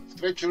yourself,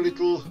 stretch a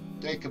little,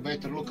 take a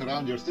better look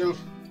around yourself.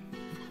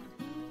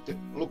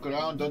 Look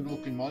around, don't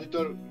look in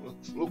monitor,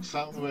 look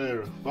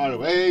somewhere far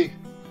away,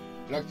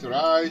 relax your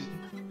eyes.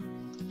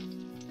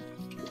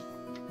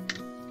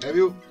 Have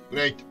you?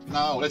 Great.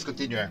 Now let's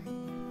continue.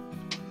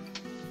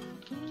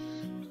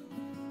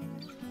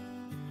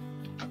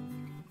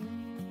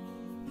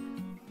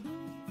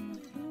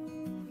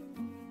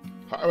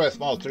 Harvest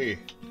small tree.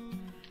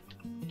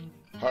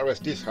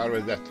 Harvest this,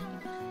 harvest that.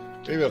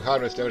 We will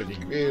harvest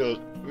everything. We will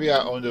We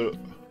are on the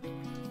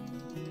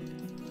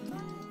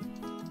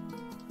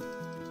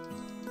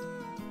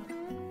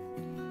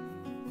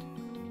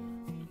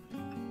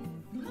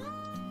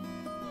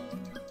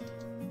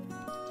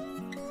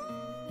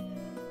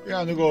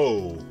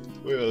go.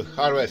 We will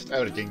harvest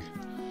everything.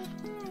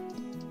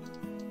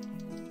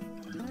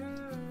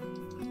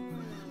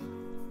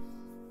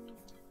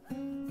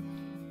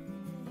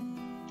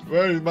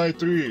 Where is my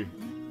tree?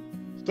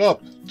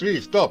 Stop! Tree,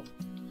 stop!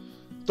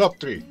 Stop,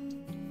 tree!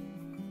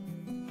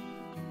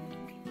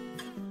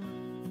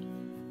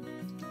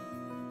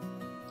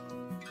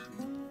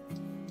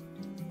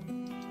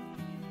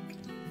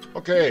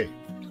 Okay.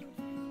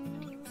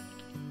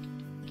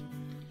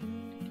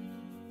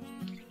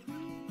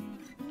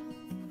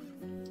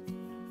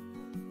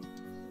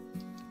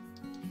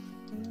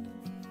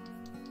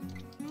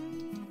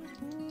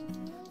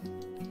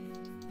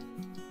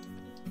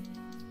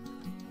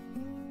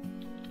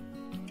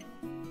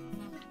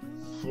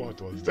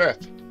 What was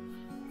that?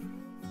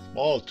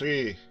 Small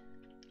tree.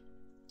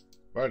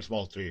 Very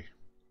small tree.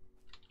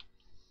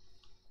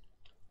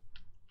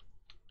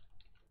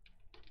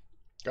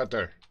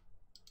 Cutter.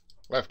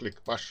 Left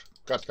click, push.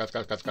 Cut.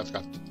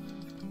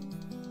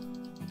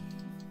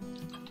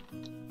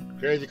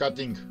 Crazy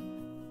cutting.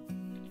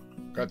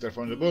 Cutter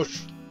from the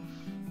bush.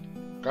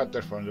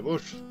 Cutter from the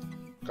bush.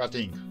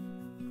 Cutting.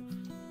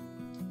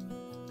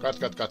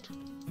 Cut.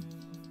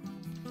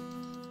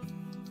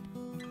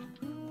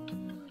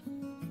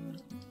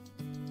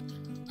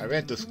 I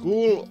went to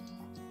school,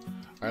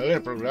 I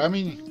learned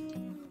programming,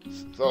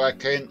 so I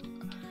can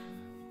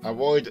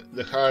avoid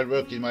the hard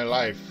work in my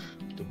life,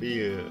 to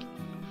be a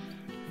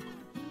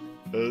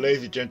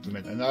lazy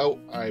gentleman. And now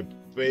I'm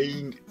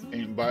paying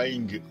and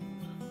buying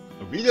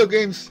video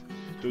games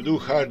to do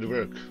hard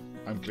work.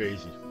 I'm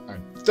crazy.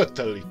 I'm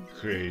totally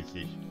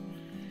crazy.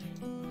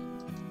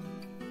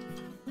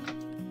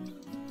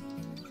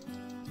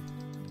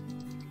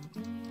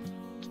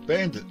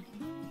 Spend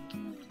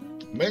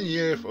many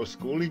years of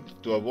schooling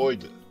to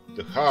avoid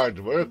the hard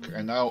work,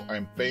 and now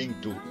I'm paying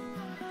to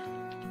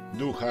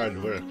do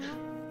hard work,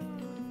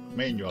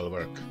 manual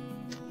work.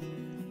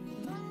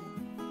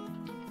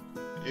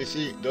 You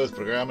see, those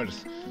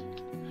programmers,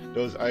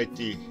 those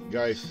IT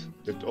guys,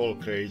 that's all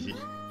crazy.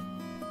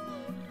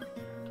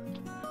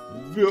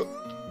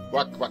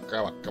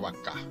 Waka.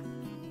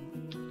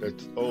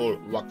 That's all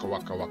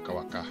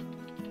waka.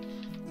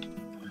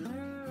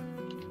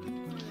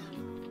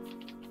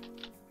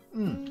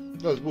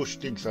 Those bush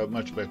things are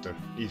much better,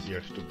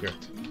 easier to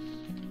get.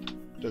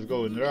 Just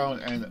go around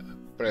and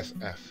press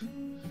F.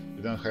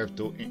 You don't have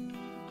to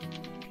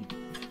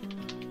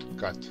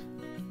cut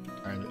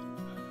and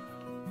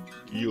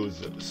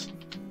use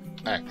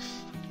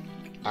axe.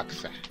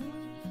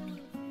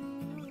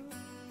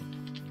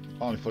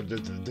 Only for the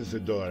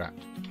Zedora.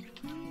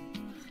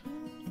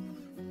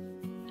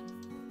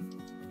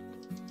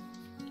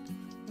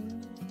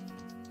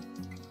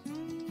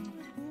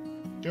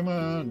 Come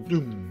on,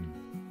 doom.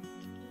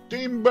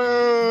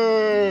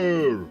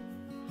 Timber!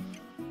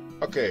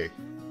 Okay,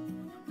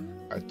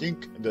 I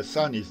think the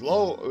sun is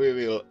low. We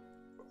will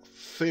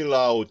fill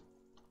out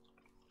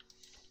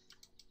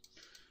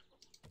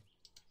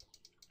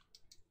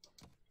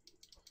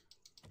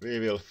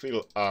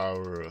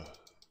our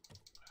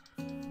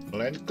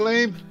land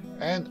claim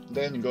and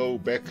then go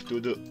back to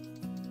the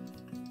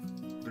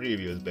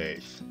previous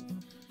base.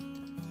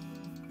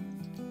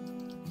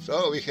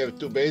 So we have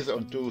two bases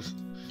on two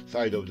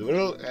sides of the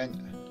world, and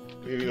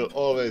we will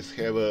always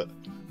have a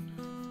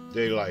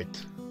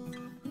daylight.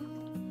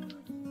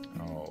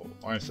 Oh,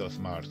 I'm so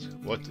smart.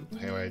 What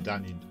have I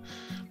done in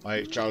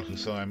my childhood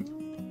so I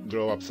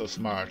grow up so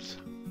smart?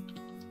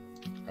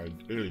 I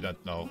really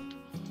don't know.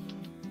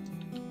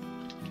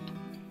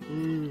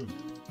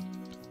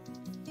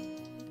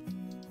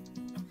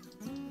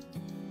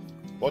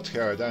 What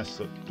have I done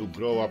to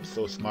grow up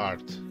so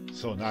smart,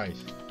 so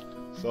nice,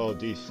 so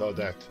this, so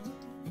that?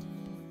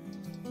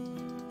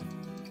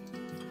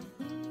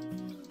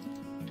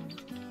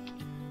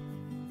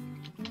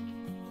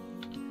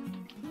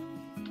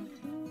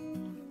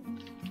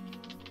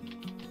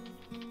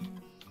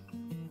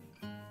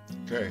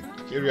 Okay,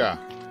 Kyria,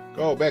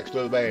 go back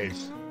to the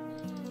base.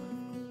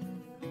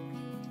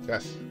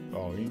 Yes,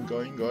 going.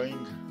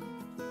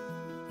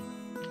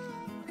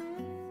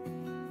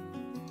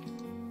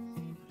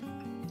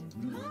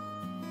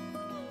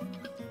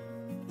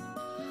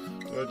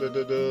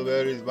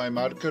 Where is my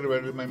marker?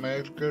 Not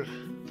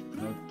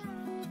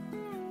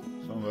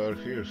somewhere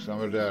here,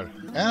 somewhere there.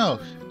 Oh,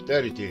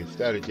 there it is.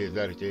 Going.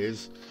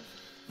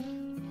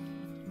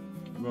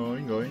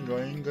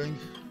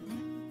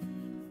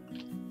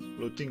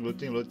 Looting,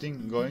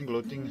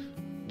 looting.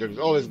 There's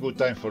always good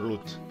time for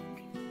loot.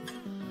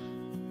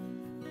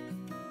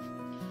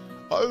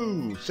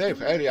 Oh,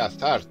 save area,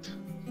 start.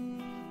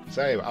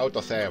 Save,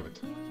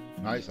 auto-saved.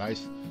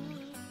 Nice.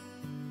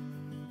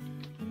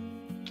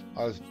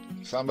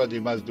 Somebody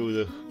must do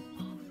the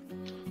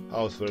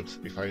houseworks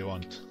if I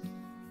want.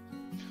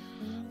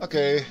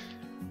 Okay,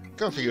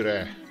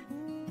 configure.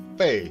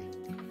 Pay.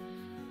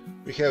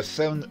 We have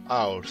 7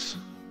 hours.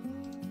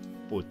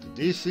 put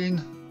this in.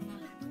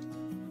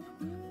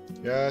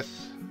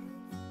 Yes.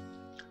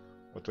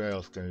 What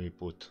else can we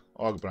put?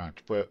 Org branch,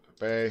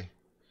 pay.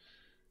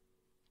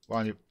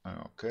 One,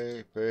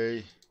 okay,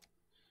 pay.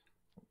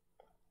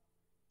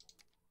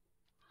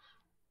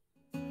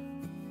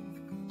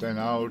 10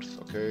 hours,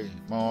 okay,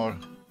 more,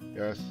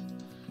 yes.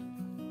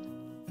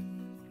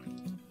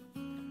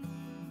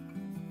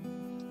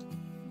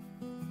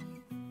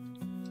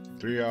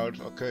 Three hours,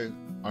 okay,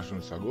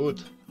 mushrooms are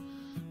good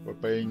for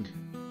paying.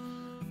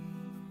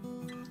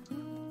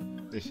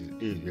 This is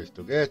easiest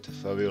to get,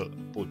 so we'll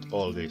put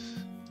all this,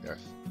 yes,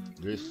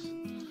 this.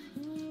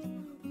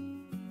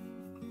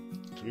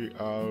 3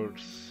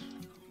 hours,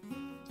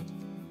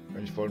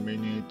 24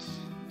 minutes.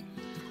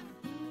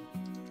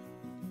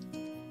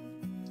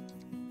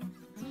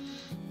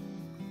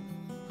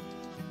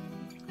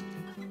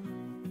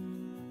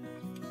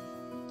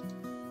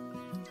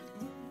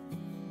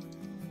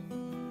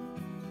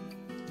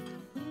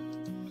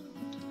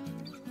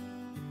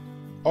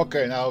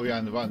 Okay, now we are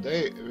on 1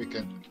 day, we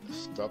can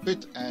stop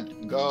it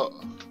and go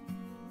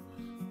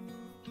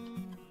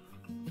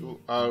to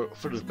our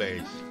first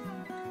base.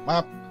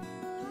 Map.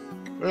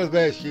 First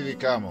base, here we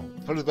come.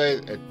 First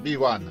base at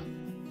B1.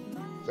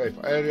 Safe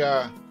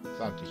area.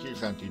 Something here,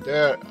 something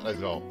there. Let's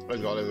go.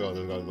 Let's go, let's go, let's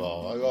go, let's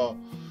go, let's go.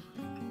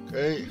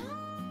 Okay.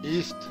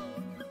 East.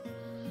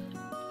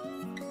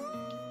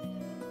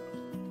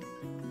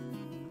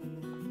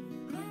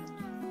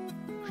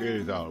 Here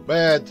is our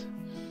bed.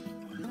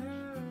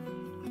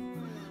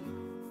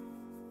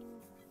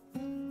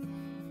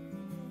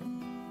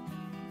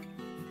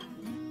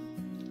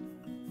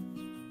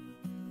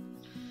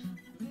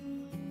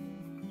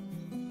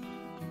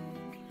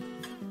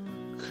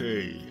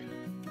 Okay.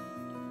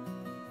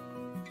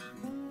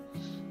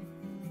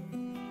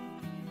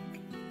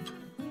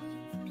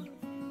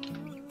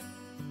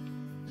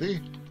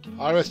 See?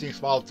 Harvesting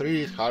small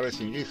trees,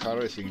 harvesting this,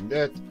 harvesting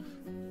that.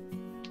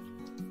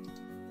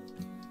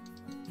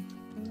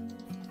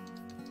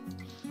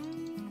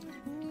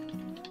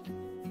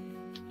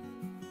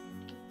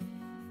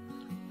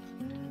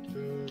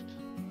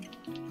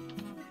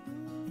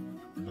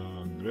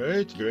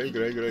 Great, great,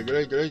 great, great,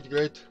 great, great,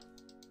 great.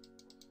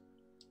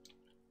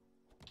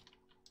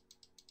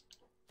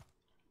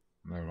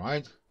 Never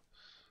mind.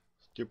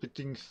 Stupid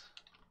things.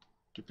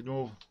 Stupid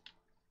move.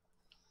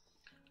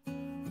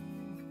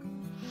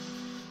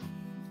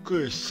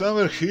 Okay,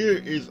 somewhere here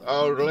is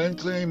our land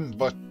claim,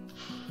 but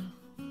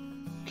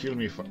kill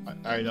me if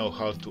I know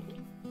how to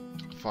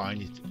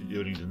find it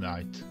during the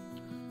night.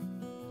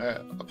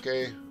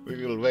 Okay,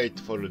 we will wait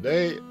for the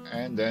day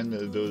and then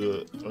do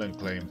the land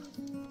claim.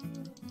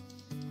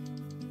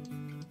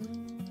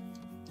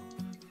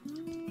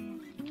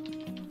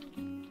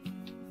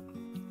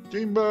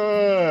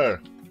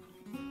 Timber!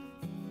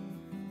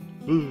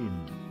 Boom!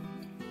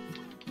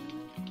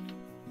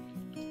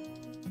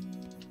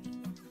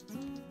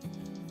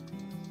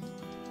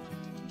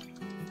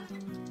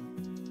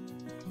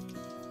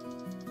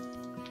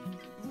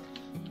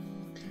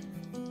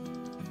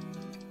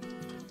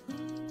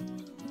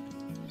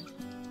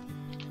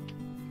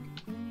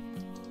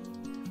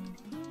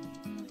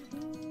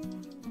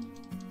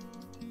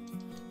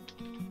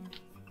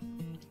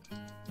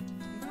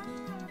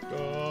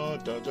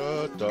 Da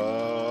da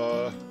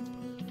da.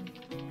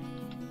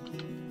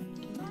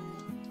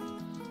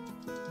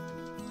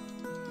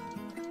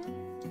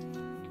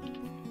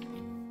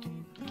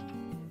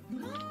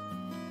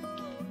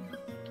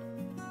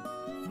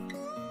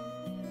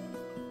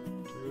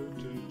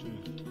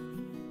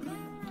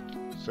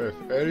 Safe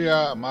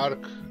area,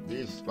 mark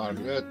this, mark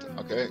that.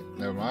 Okay,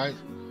 never mind.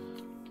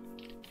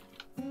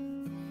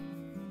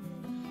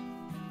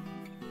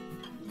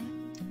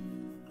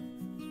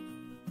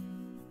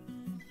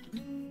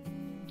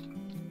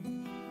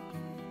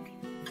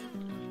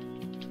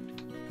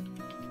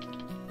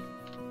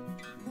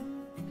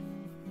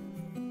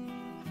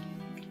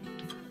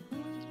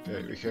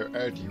 Okay, we have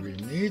everything we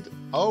need.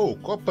 Oh,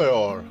 copper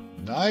ore.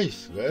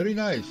 Nice, very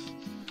nice.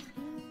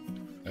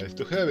 Nice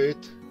to have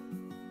it.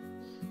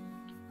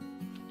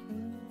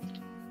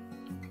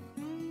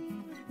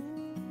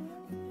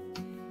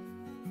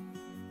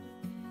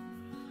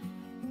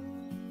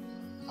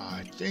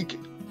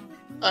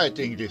 I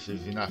think this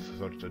is enough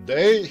for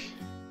today.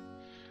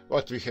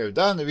 What we have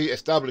done, we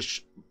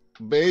established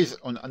base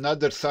on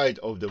another side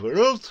of the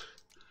world.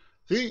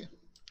 See,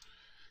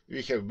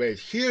 we have base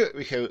here,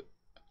 we have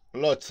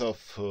lots of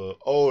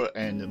ore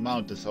and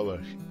mountains over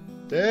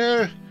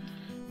there.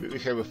 We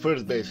have a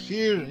first base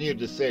here near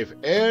the safe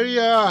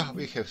area.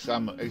 We have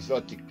some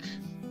exotic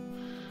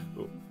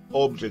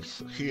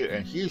objects here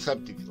and here,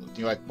 something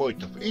like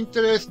point of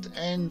interest,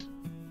 and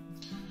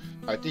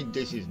I think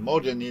this is more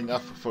than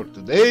enough for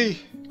today.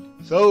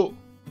 So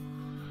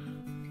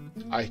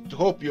I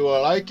hope you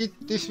will like it,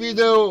 this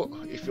video.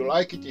 If you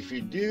like it, if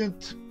you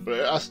didn't,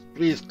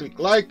 please click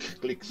like,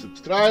 click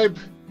subscribe,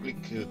 click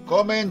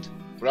comment,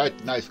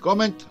 write nice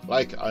comment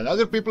like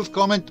another people's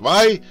comment.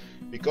 Why?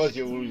 Because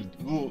you will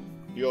do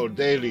your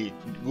daily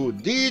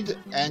good deed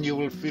and you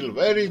will feel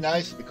very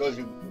nice because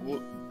you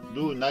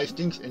do nice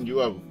things and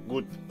you are a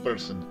good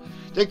person.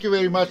 Thank you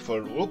very much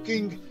for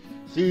looking.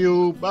 See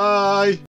you. Bye.